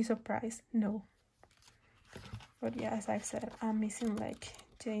Mark, are we surprised? No. But yeah, as I've said, I'm missing like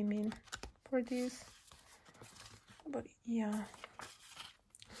Jaemin for this. But yeah,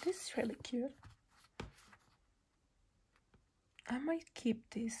 this is really cute. I might keep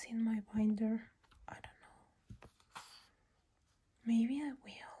this in my binder. I don't know. Maybe I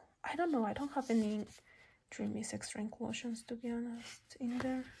will. I don't know. I don't have any Dreamy Sex Drink lotions, to be honest, in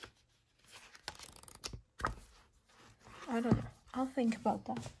there. I don't know. I'll think about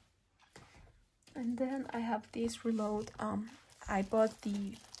that. And then I have this Reload. I bought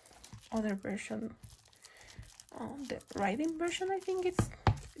the other version, the riding version. I think it's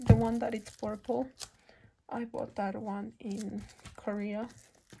the one that it's purple. I bought that one in Korea.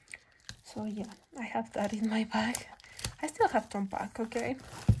 So yeah, I have that in my bag. I still have Tompak, okay?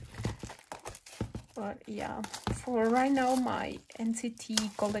 But yeah, for right now, my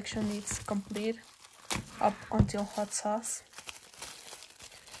NCT collection is complete up until Hot Sauce.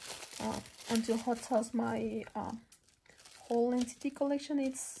 Until Hot Sauce, my whole NCT collection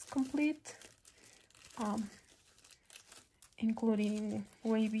is complete, including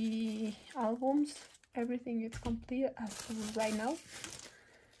wavy albums. Everything is complete as of right now.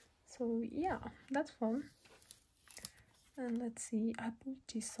 So yeah, that's fun. And let's see, I pulled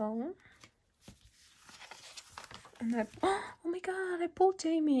this song. And oh my god, I pulled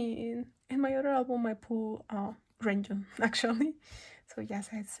Jamie. In my other album, I pulled Renjun, actually. So yes,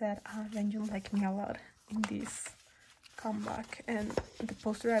 I said Renjun liked me a lot in this comeback. And the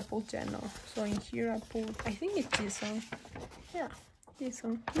poster, I pulled Jeno. So in here, I pulled, I think it's this song. Yeah, this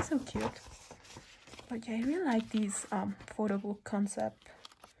song. He's so cute. But yeah, I really like this photo book concept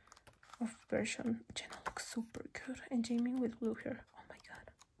of version. Jeno looks super good. And Jamie with blue hair. Oh my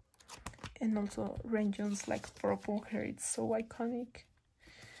god. And also Renjun's like purple hair. It's so iconic.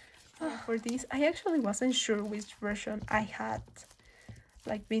 For this, I actually wasn't sure which version I had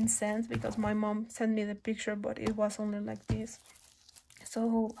like been sent, because my mom sent me the picture, but it was only like this.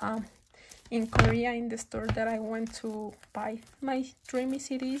 So in Korea, in the store that I went to buy my Dreamy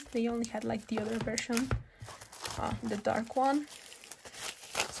CDs, they only had like the other version, the dark one.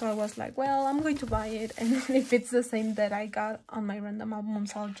 So I was like, well, I'm going to buy it, and if it's the same that I got on my random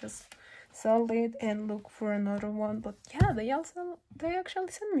albums, I'll just sell it and look for another one. But yeah, they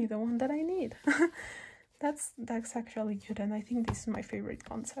actually sent me the one that I need. That's actually good, and I think this is my favorite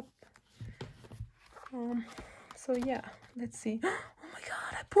concept. So yeah, let's see. Oh my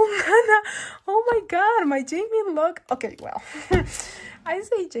god, I pulled Nana. Oh my god, my Jaemin luck. Okay, well, I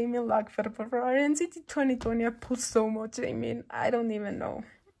say Jaemin luck, but for our NCT 2020, I pulled so much Jaemin. I don't even know.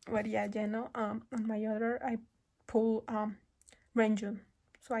 But yeah, Jeno, on my other, I pull Renjun.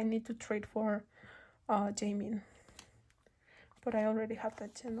 So I need to trade for Jaemin. But I already have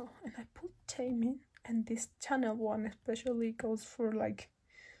that channel, and I pulled Jaemin. And this channel one especially goes for like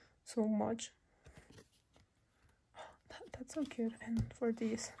so much. That's so cute. And for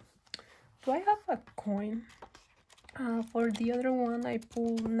this, do I have a coin? For the other one, I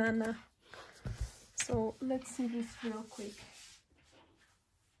pull Nana. So let's see this real quick.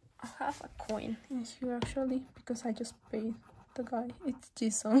 I have a coin in here actually, because I just paid the guy. It's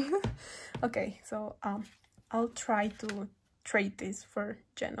Jisung. Okay, so I'll try to trade this for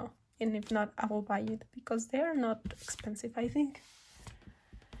Jeno. And if not, I will buy it, because they are not expensive, I think.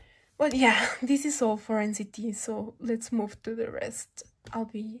 But yeah, this is all for NCT, so let's move to the rest. I'll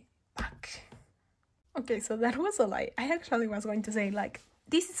be back. Okay, so that was a lie. I actually was going to say, like,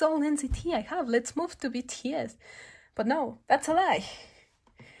 this is all NCT I have, let's move to BTS. But no, that's a lie.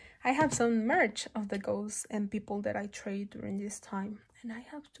 I have some merch of the ghosts and people that I trade during this time, and I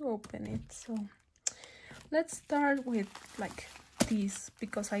have to open it. So let's start with, like, these,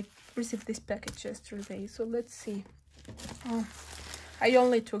 because I received this package yesterday. So let's see. I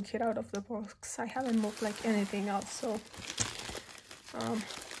only took it out of the box. I haven't moved like anything else. So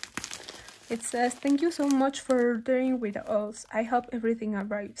it says, thank you so much for ordering with us. I hope everything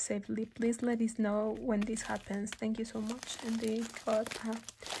arrives safely. Please let us know when this happens. Thank you so much. And they got a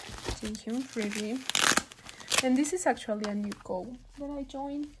Jihyun freebie. And this is actually a new goal that I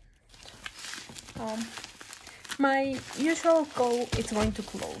joined. My usual goal is going to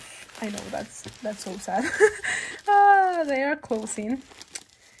close. I know that's so sad. They are closing.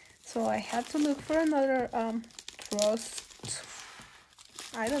 So I had to look for another trust.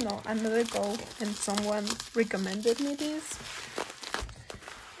 I don't know, another goal, and someone recommended me this.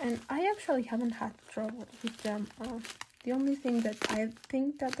 And I actually haven't had trouble with them. The only thing that I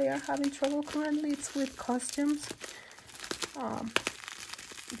think that they are having trouble currently is with costumes.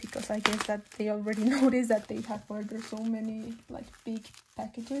 because I guess that they already noticed that they have ordered so many like big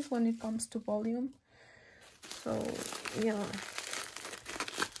packages when it comes to volume. So yeah,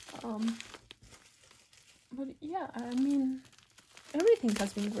 but yeah, I mean, everything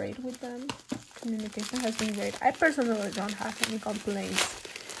has been great with them. Communication has been great. I personally don't have any complaints.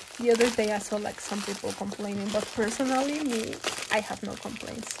 The other day I saw like some people complaining, but personally, me, I have no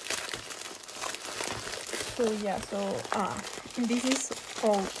complaints. So yeah, so this is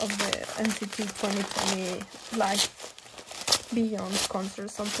all of the NCT 2020 Live Beyond concert,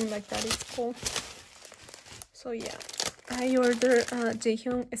 something like that it's called. So yeah, I ordered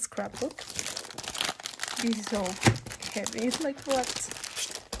Jaehyung scrapbook. This is so heavy. It's like what?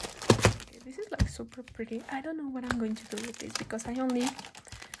 Okay, this is like super pretty. I don't know what I'm going to do with this because I only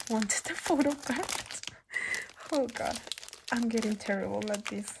wanted the photo cards. Oh god, I'm getting terrible at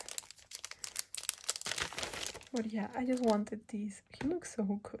this. But yeah, I just wanted this. He looks so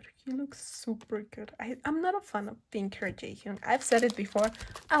good. He looks super good. I'm not a fan of pink hair Jaehyung. I've said it before.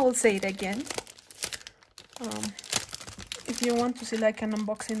 I will say it again. If you want to see like an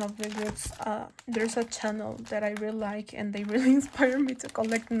unboxing of the goods, there's a channel that I really like and they really inspire me to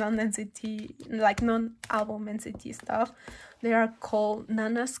collect non-NCT, like non-album NCT stuff. They are called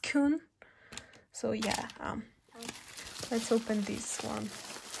Nana's Kun. So yeah, let's open this one.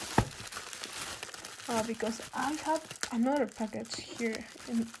 Because I have another package here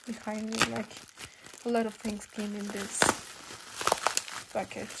behind me, like a lot of things came in this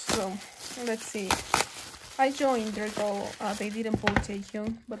package. So let's see. I joined their goal. They didn't pull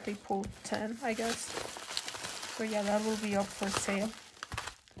Jaehyung, but they pulled 10, I guess. So yeah, that will be up for sale.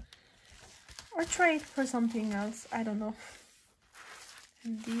 Or trade for something else, I don't know.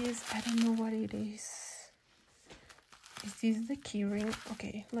 And this, I don't know what it is. Is this the keyring?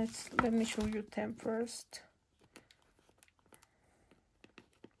 Okay, let me show you 10 first.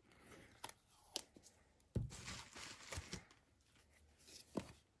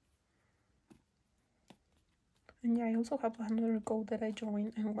 And yeah, I also have another goal that I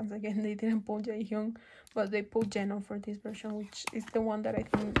joined, and once again they didn't pull Jaehyung, but they pulled Jeno for this version, which is the one that I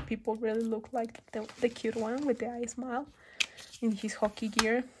think people really look like, the cute one with the eye smile in his hockey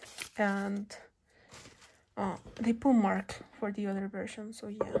gear. And they pull Mark for the other version, so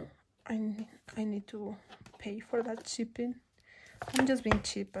yeah, I need to pay for that shipping. I'm just being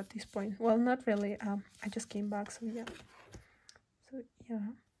cheap at this point. Well, not really. I just came back, so yeah. So yeah,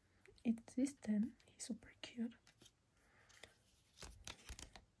 it's this 10. He's super cute.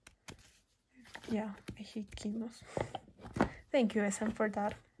 Yeah, I hate kinos. Thank you, SM, for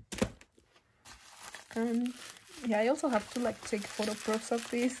that. And yeah, I also have to like take photo proofs of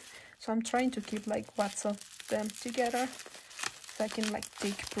this, so I'm trying to keep like what's of them together so I can like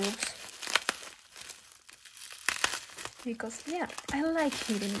take proofs, because yeah, I like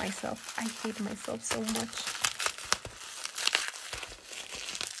hating myself. I hate myself so much.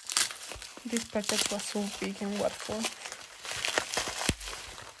 This package was so big, and what for?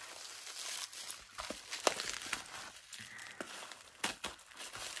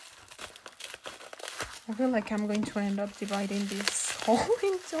 I feel like I'm going to end up dividing this whole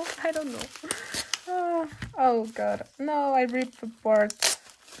into, I don't know. Oh god, no, I ripped apart.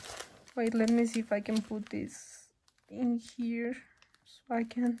 Wait, let me see if I can put this in here so I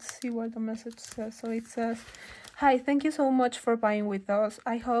can see what the message says. So it says, "Hi, thank you so much for buying with us.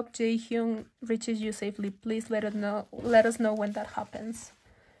 I hope Jaehyung reaches you safely. Please let us know when that happens."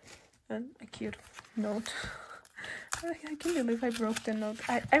 And a cute note. I can't believe I broke the note.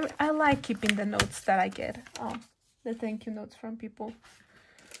 I like keeping the notes that I get. The thank you notes from people.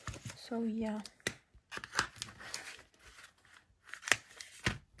 So yeah.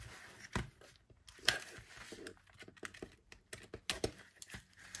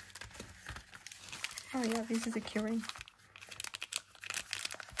 Oh yeah, this is a keyring.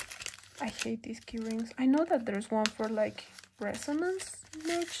 I hate these keyrings. I know that there's one for like resonance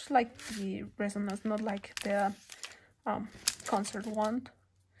merch, like the resonance, not like the concert one.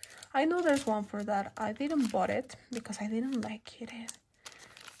 I know there's one for that. I didn't bought it because I didn't like it.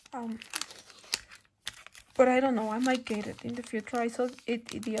 But I don't know, I might get it in the future. I saw it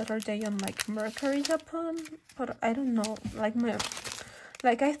the other day on like Mercury Japan, but I don't know,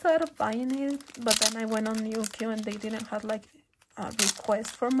 like I thought of buying it, but then I went on Neokyo and they didn't have like a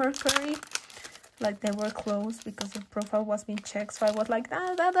request for Mercury. Like they were closed because the profile was being checked. So I was like,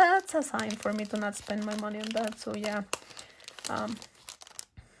 that's a sign for me to not spend my money on that. So yeah.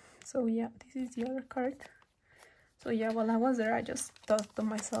 So yeah, this is the other card. So yeah, while I was there, I just thought to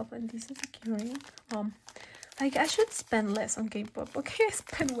myself, and this is a keyring. Like I should spend less on K-pop. Okay, I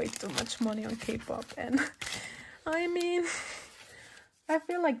spend way too much money on K-pop, and I mean, I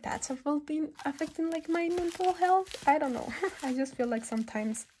feel like that's affecting like my mental health. I don't know. I just feel like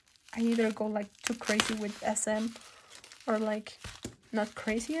sometimes I either go like too crazy with SM or like not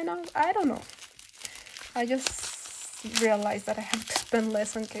crazy enough. I don't know. I just realized that I have to spend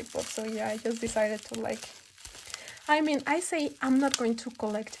less on K-pop. So yeah, I just decided to like, I mean, I say I'm not going to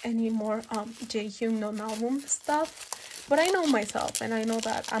collect any more Jaehyun non-album stuff, but I know myself and I know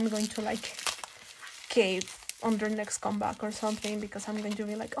that I'm going to like cave on their next comeback or something, because I'm going to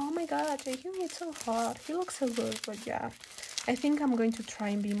be like, oh my god, Jaehyun is so hot, he looks so good. But yeah, I think I'm going to try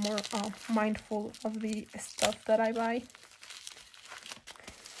and be more mindful of the stuff that I buy,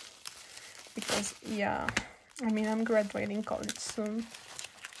 because yeah, I mean, I'm graduating college soon,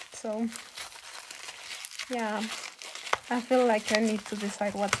 so yeah, I feel like I need to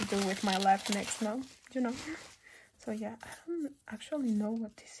decide what to do with my life next now, you know. So yeah, I don't actually know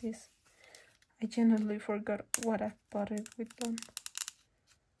what this is. I genuinely forgot what I bought it with them.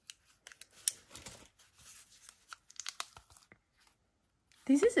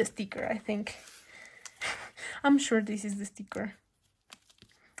 This is a sticker, I think. I'm sure this is the sticker.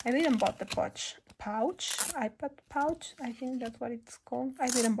 I didn't bought the pouch, iPad pouch. I think that's what it's called. I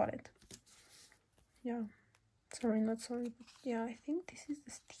didn't bought it. Yeah, sorry, not sorry, but yeah, I think this is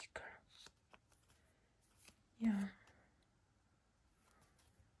the sticker. Yeah.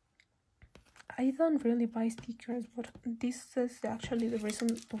 I don't really buy stickers, but this is actually the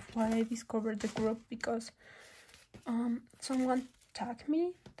reason of why I discovered the group, because someone tagged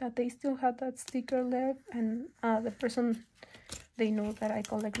me that they still had that sticker left, and the person, they know that I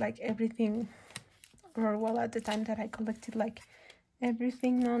collect like everything, or well, at the time that I collected like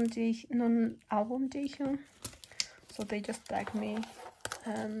everything non-album Jaehyun, so they just tagged me,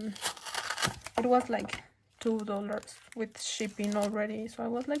 and it was like $2 with shipping already, so I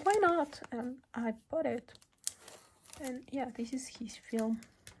was like, why not? And I bought it. And yeah, this is his film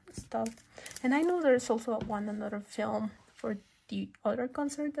stuff, and I know there's also another film for the other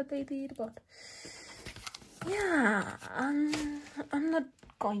concert that they did, but yeah, I'm not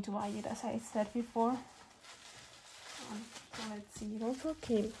going to buy it, as I said before. Let's see, it also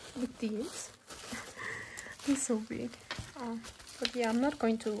came with this. It's so big. But yeah, I'm not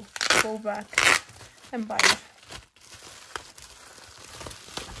going to go back and buy it.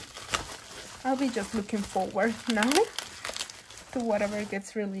 I'll be just looking forward now to whatever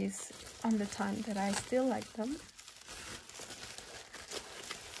gets released on the time that I still like them.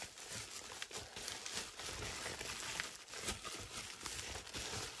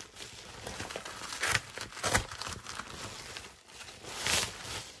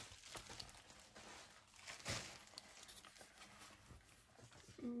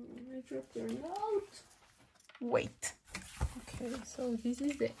 I dropped your note. Wait. Okay, so this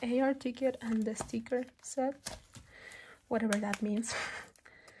is the AR ticket and the sticker set, whatever that means.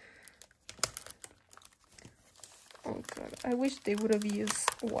 Oh god, I wish they would have used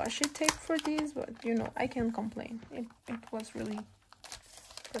washi tape for this, but you know, I can't complain. It was really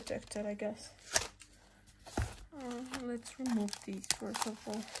protected, I guess. Let's remove these first of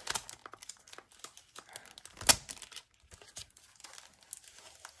all.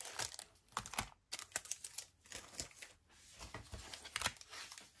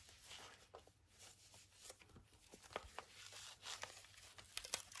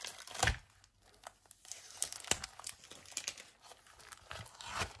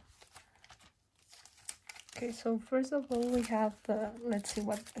 Okay, so first of all we have the, let's see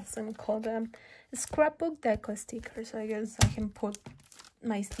what SM call them, scrapbook deco stickers. So I guess I can put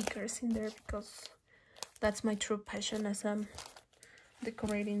my stickers in there, because that's my true passion, as I'm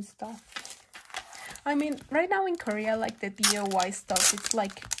decorating stuff. I mean, right now in Korea, like the DIY stuff, it's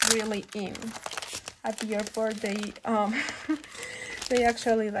like really in. At the airport, they they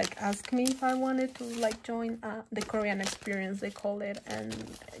actually like asked me if I wanted to like join the Korean experience, they call it, and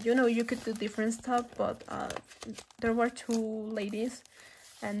you know, you could do different stuff, but there were two ladies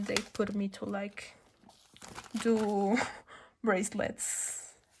and they put me to like do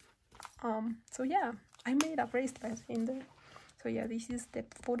bracelets. So yeah, I made a bracelet in there. So yeah, this is the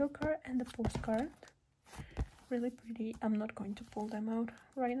photo card and the postcard. Really pretty. I'm not going to pull them out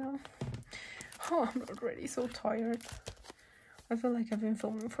right now. Oh, I'm already so tired. I feel like I've been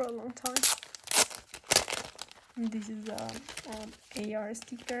filming for a long time. And this is a AR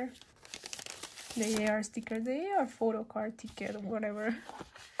sticker. The AR sticker, the AR photo card ticket, whatever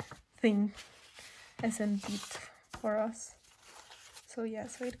thing SM did for us. So yeah,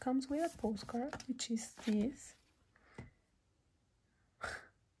 so it comes with a postcard, which is this.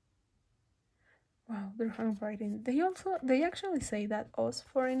 Wow, their handwriting. They actually say that us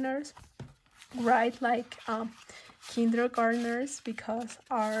foreigners write like kindergartners, because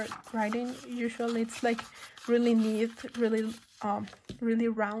our writing usually it's like really neat, really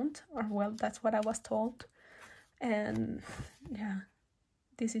round, or well, that's what I was told. And yeah,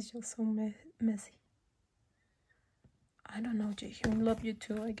 this is just so messy. I don't know, Jaehyun, love you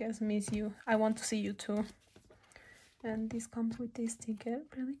too, I guess, miss you, I want to see you too. And this comes with this ticket,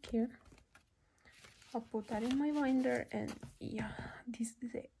 really cute. I'll put that in my binder. And yeah, this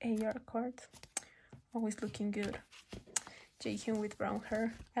is the AR card, always looking good. Jaehyun with brown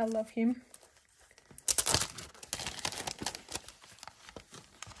hair, I love him.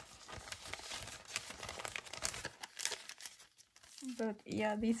 But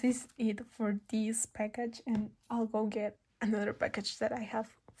yeah, this is it for this package, and I'll go get another package that I have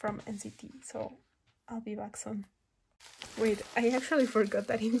from NCT, so I'll be back soon. Wait, I actually forgot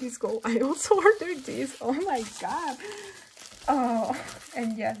that in this go I also ordered this. Oh my god. Oh,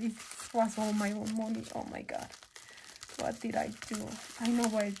 and yeah, this was all my own money. Oh my god, what did I do? I know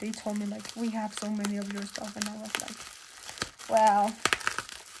why they told me like, we have so many of your stuff, and I was like, well,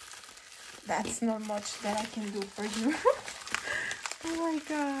 that's not much that I can do for you. Oh my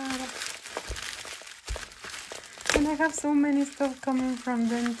god. And I have so many stuff coming from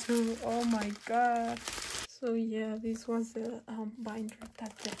them too. Oh my god. So yeah, this was the binder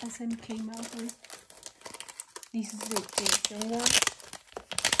that the SM came out with. This is the Asian one.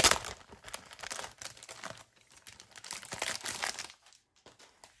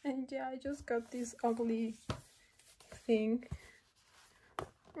 And yeah, I just got this ugly thing.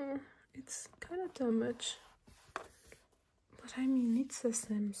 It's kind of damaged, but I mean, it's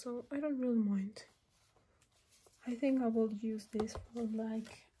SM, so I don't really mind. I think I will use this for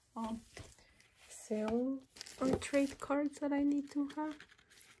like sale or trade cards that I need to have.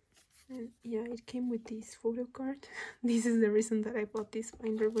 And yeah, it came with this photo card. This is the reason that I bought this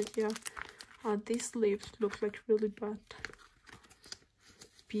binder. But yeah, these leaves look like really bad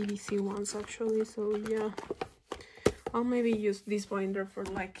PVC ones actually, so yeah, I'll maybe use this binder for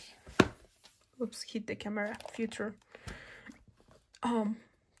like, oops, hit the camera, future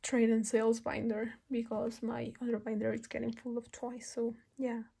trade and sales binder, because my other binder is getting full of toys. So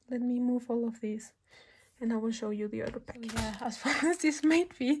yeah, let me move all of this and I will show you the other package. So yeah, as far as this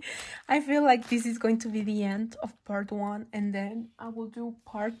might be, I feel like this is going to be the end of part 1, and then I will do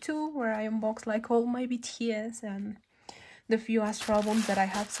part 2 where I unbox like all my BTS and the few Astro albums that I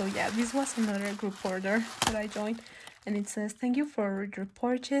have. So yeah, this was another group order that I joined, and it says, thank you for your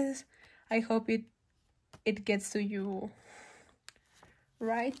purchase. I hope it gets to you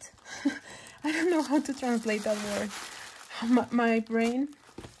right. I don't know how to translate that word. My brain,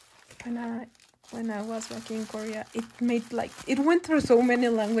 when I was working in Korea, it went through so many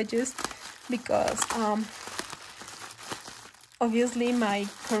languages, because obviously my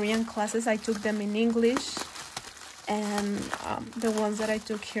Korean classes, I took them in English, and the ones that I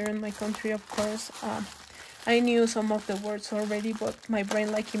took here in my country, of course, I knew some of the words already, but my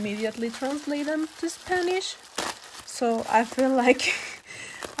brain like immediately translated them to Spanish. So I feel like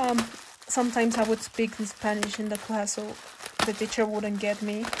sometimes I would speak in Spanish in the class, so the teacher wouldn't get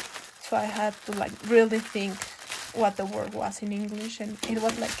me. So I had to like really think what the word was in English, and it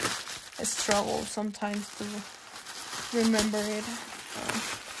was like a struggle sometimes to remember it.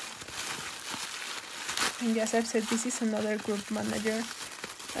 And yes, I've said this is another group manager,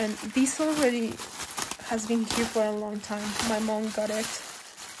 and this already has been here for a long time. My mom got it.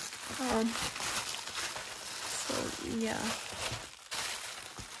 So yeah,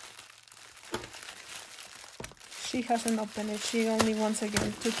 she hasn't opened it. She only once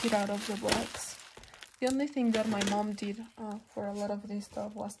again took it out of the box. The only thing that my mom did for a lot of this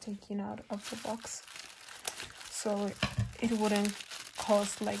stuff was taking out of the box, so it wouldn't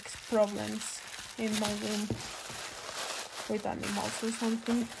cause like problems in my room with animals or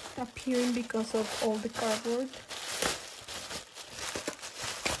something appearing because of all the cardboard.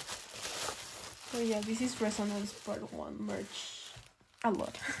 So yeah, this is Resonance Part 1 merch a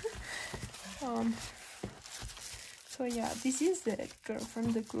lot. So yeah, this is the girl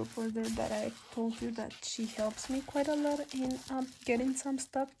from the group order that I told you that she helps me quite a lot in getting some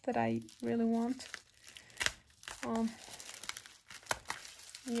stuff that I really want.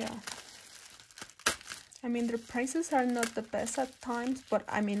 Yeah, I mean, their prices are not the best at times, but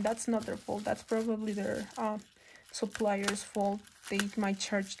I mean, that's not their fault. That's probably their supplier's fault. They might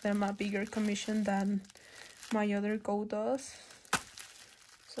charge them a bigger commission than my other Go does.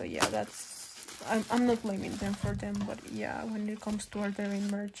 So yeah, I'm not blaming them for them, but yeah, when it comes to ordering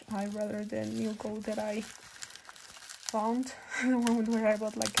merch, I rather the new Go that I found, the one where I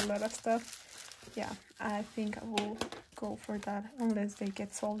bought like a lot of stuff. Yeah, I think I will go for that unless they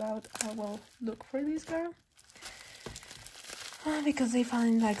get sold out. I will look for this girl because they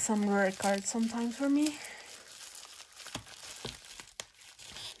find like some rare cards sometimes for me.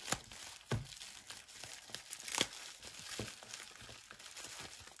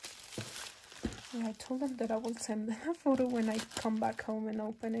 Yeah, I told them that I will send them a photo when I come back home and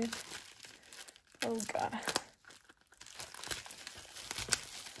open it. Oh god.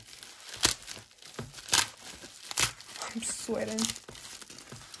 I'm sweating.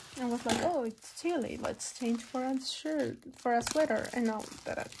 I was like, oh, it's chilly. Let's change for a shirt, for a sweater. And now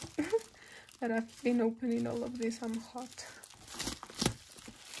that that I've been opening all of this, I'm hot.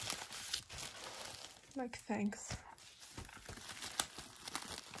 Like, thanks.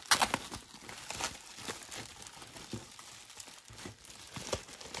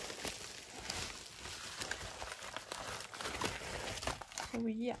 So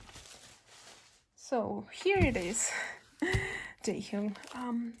yeah. So here it is. Jaehyung.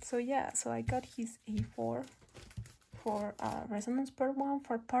 So yeah, so I got his A4 for Resonance Part 1.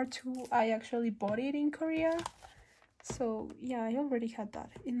 For Part 2, I actually bought it in Korea. So yeah, I already had that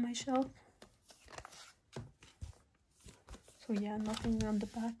in my shelf. So yeah, nothing on the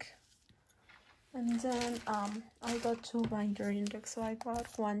back. And then I got 2 binder index. So I got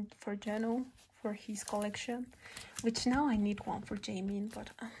one for Jeno for his collection, which now I need one for Jaemin,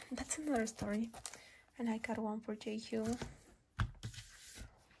 but that's another story. And I got one for Jaehyung.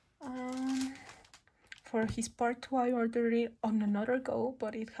 For his Part 2, I ordered it on another go,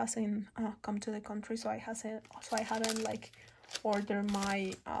 but it hasn't come to the country, so I haven't like ordered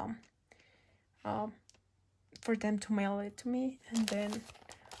my for them to mail it to me. And then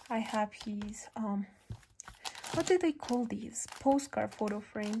I have his what do they call these? Postcard photo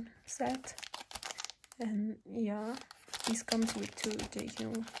frame set. And yeah, this comes with 2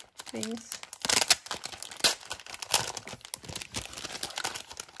 Jaehyung things.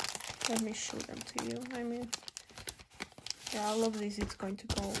 Let me show them to you. I mean, yeah, all of this is going to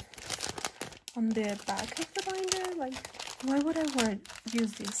go on the back of the binder. Like, why would I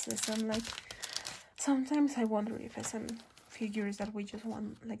use this SM? Like, sometimes I wonder if SM figures that we just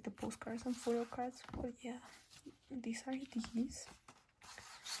want like the postcards and photo cards. But yeah, these are these.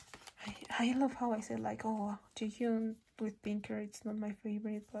 I love how I said like, oh, Jaehyun with Pinker, it's not my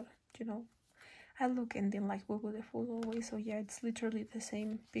favorite, but you know, I look and then like Woo the Fool always. So yeah, it's literally the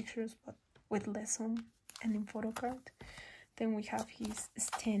same pictures but with less on and in photo card. Then we have his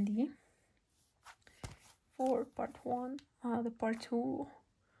standee for Part 1. The Part 2,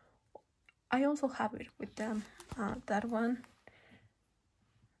 I also have it with them. That one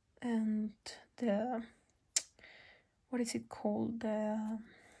and the, what is it called?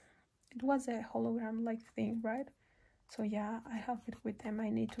 It was a hologram like thing, right? So yeah, I have it with them. I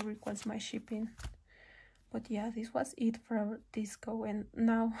need to request my shipping. But yeah, this was it for this go. And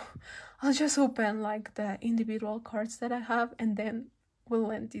now I'll just open like the individual cards that I have and then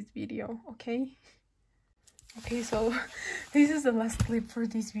we'll end this video, okay? Okay, so this is the last clip for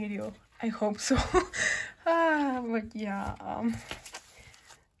this video. I hope so. But yeah,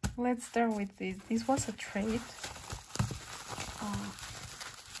 let's start with this. This was a trade.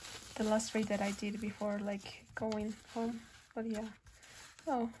 The last trade that I did before like going home. But yeah.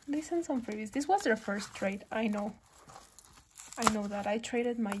 Oh, they sent some freebies. This was their first trade. I know that. I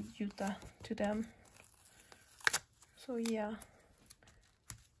traded my Utah to them. So yeah.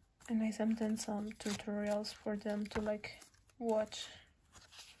 And I sent them some tutorials for them to like watch.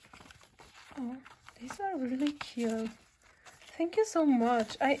 Oh, these are really cute. Thank you so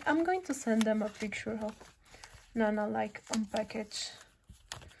much. I'm going to send them a picture of Nana like unpackaged,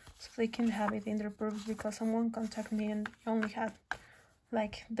 so they can have it in their purse, because someone contacted me and only had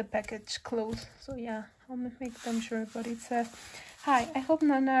like the package closed. So yeah, I'll make them sure. But it says, hi, I hope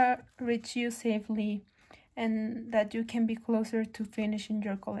Nana reached you safely and that you can be closer to finishing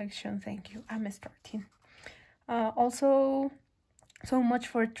your collection. Thank you. I'm starting. Also, so much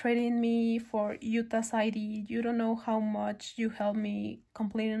for trading me for Utah's ID. You don't know how much you helped me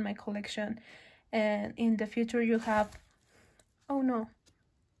completing my collection. And in the future you have, oh no,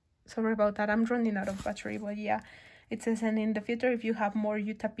 sorry about that, I'm running out of battery. But yeah, it says, and in the future if you have more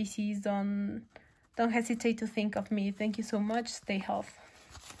Utah PCs, don't hesitate to think of me. Thank you so much. Stay healthy.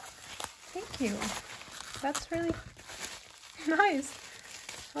 Thank you. That's really nice.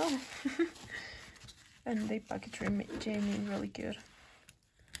 Oh. And they package Jamie really good.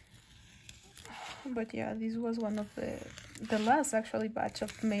 But yeah, this was one of the last actually batch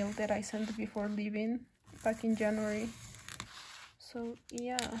of mail that I sent before leaving back in January. So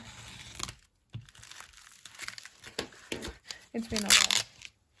yeah, it's been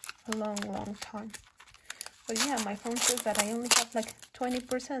a long time. But yeah, my phone says that I only have like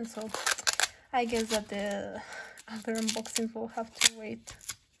 20%, so I guess that the other unboxings will have to wait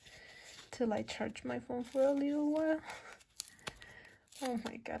till I charge my phone for a little while. Oh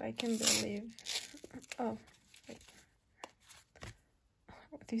my god, I can't believe. Oh, wait.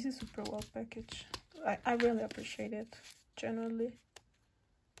 This is super well packaged. I really appreciate it, generally.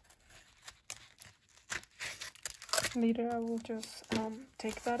 Later I will just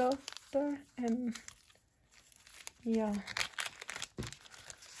take that off there, and yeah.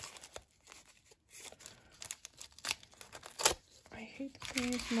 I hate to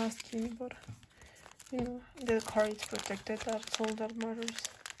use masking, but you know, the car is protected, that's all that matters.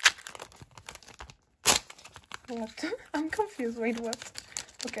 What? I'm confused, wait, what?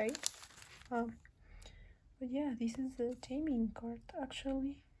 Okay. But yeah, this is the taming card,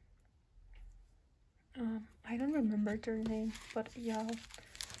 actually. I don't remember their name, but yeah,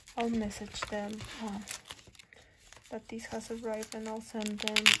 I'll message them that this has arrived, and I'll send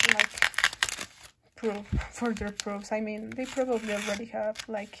them like proof for their proofs. I mean, they probably already have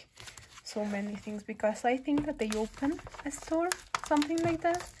like so many things, because I think that they open a store, something like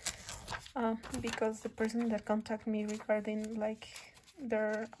that, because the person that contacted me regarding like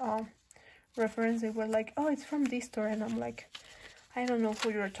their reference, they were like, oh, it's from this store, and I'm like, I don't know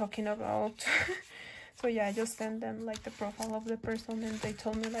who you're talking about. So yeah, I just sent them like the profile of the person, and they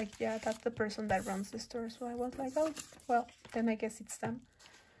told me like, yeah, that's the person that runs the store. So I was like, oh, well, then I guess it's them.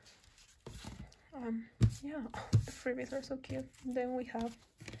 Yeah, the freebies are so cute. Then we have,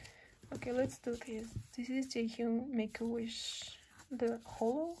 okay, let's do this. This is Jaehyun Make-A-Wish, the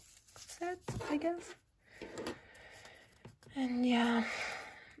holo set, I guess. And yeah,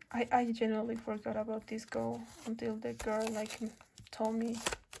 I genuinely forgot about this goal until the girl like told me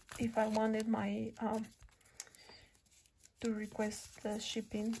if I wanted my to request the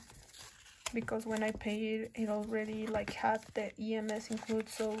shipping, because when I paid it already like had the EMS included,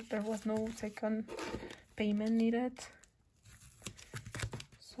 so there was no second payment needed.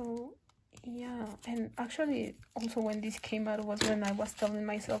 So yeah, and actually also when this came out was when I was telling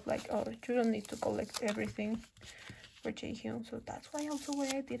myself like, oh, you don't need to collect everything for Jaehyun, so that's why also why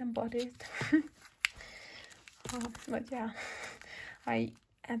I didn't bought it. But yeah,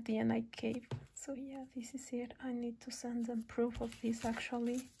 at the end I gave. So yeah, this is it. I need to send them proof of this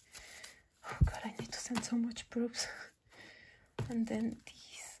actually. Oh god, I need to send so much proofs. And then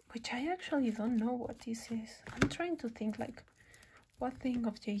this, which I actually don't know what this is. I'm trying to think like what thing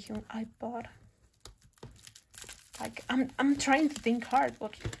of Jaehyun I bought. Like I'm trying to think hard,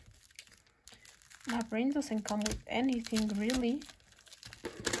 but my brain doesn't come with anything really.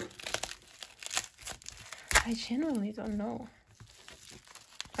 I genuinely don't know.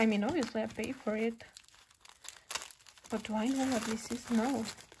 I mean, obviously I pay for it, but do I know what this is? No,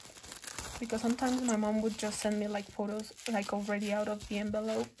 because sometimes my mom would just send me like photos like already out of the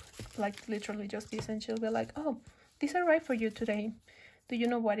envelope, like literally just this, and she'll be like, oh, this arrived for you today, do you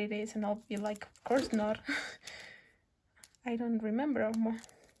know what it is? And I'll be like, of course not. I don't remember.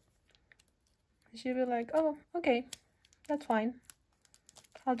 She'll be like, oh, okay, that's fine,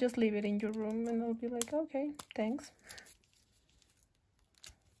 I'll just leave it in your room. And I'll be like, okay, thanks.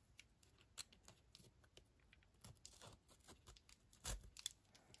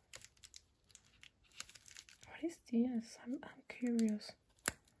 What is this? I'm curious.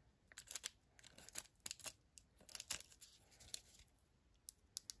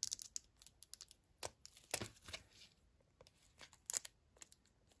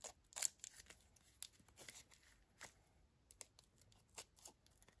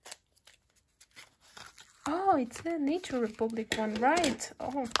 Oh, it's the Nature Republic one, right?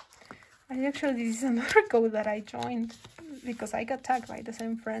 Oh, this is another code that I joined because I got tagged by the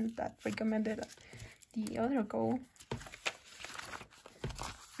same friend that recommended the other go.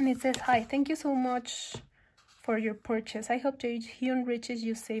 And it says, hi, thank you so much for your purchase. I hope Jaehyun reaches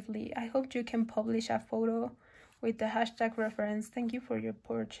you safely. I hope you can publish a photo with the hashtag reference. Thank you for your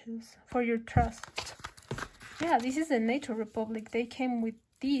purchase, for your trust. Yeah, this is the Nature Republic. They came with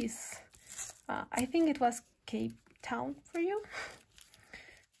this. I think it was Cape Town for you.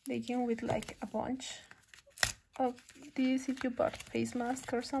 They came with like a bunch of these if you bought face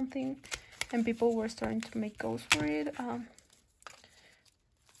mask or something, and people were starting to make goals for it.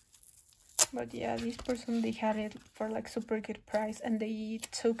 But yeah, this person, they had it for like super good price, and they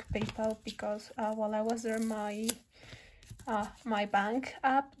took PayPal because while I was there, my bank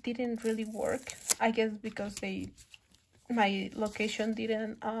app didn't really work. I guess because my location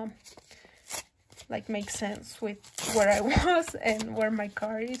didn't like make sense with where I was and where my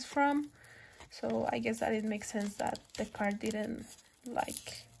card is from. So I guess that it makes sense that the card didn't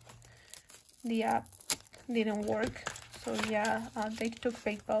like, the app didn't work. So yeah, they took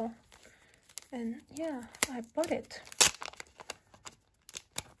PayPal, and yeah, I bought it.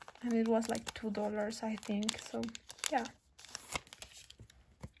 And it was like $2, I think. So yeah,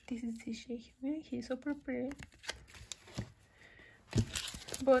 this is Ishi. He's super pretty.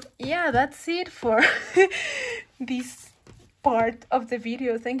 But yeah, that's it for this part of the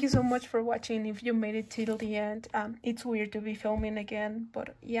video. Thank you so much for watching. If you made it till the end, it's weird to be filming again,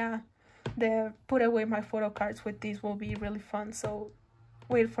 but yeah, the put away my photo cards with this will be really fun, so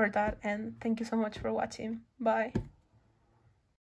wait for that. And thank you so much for watching. Bye.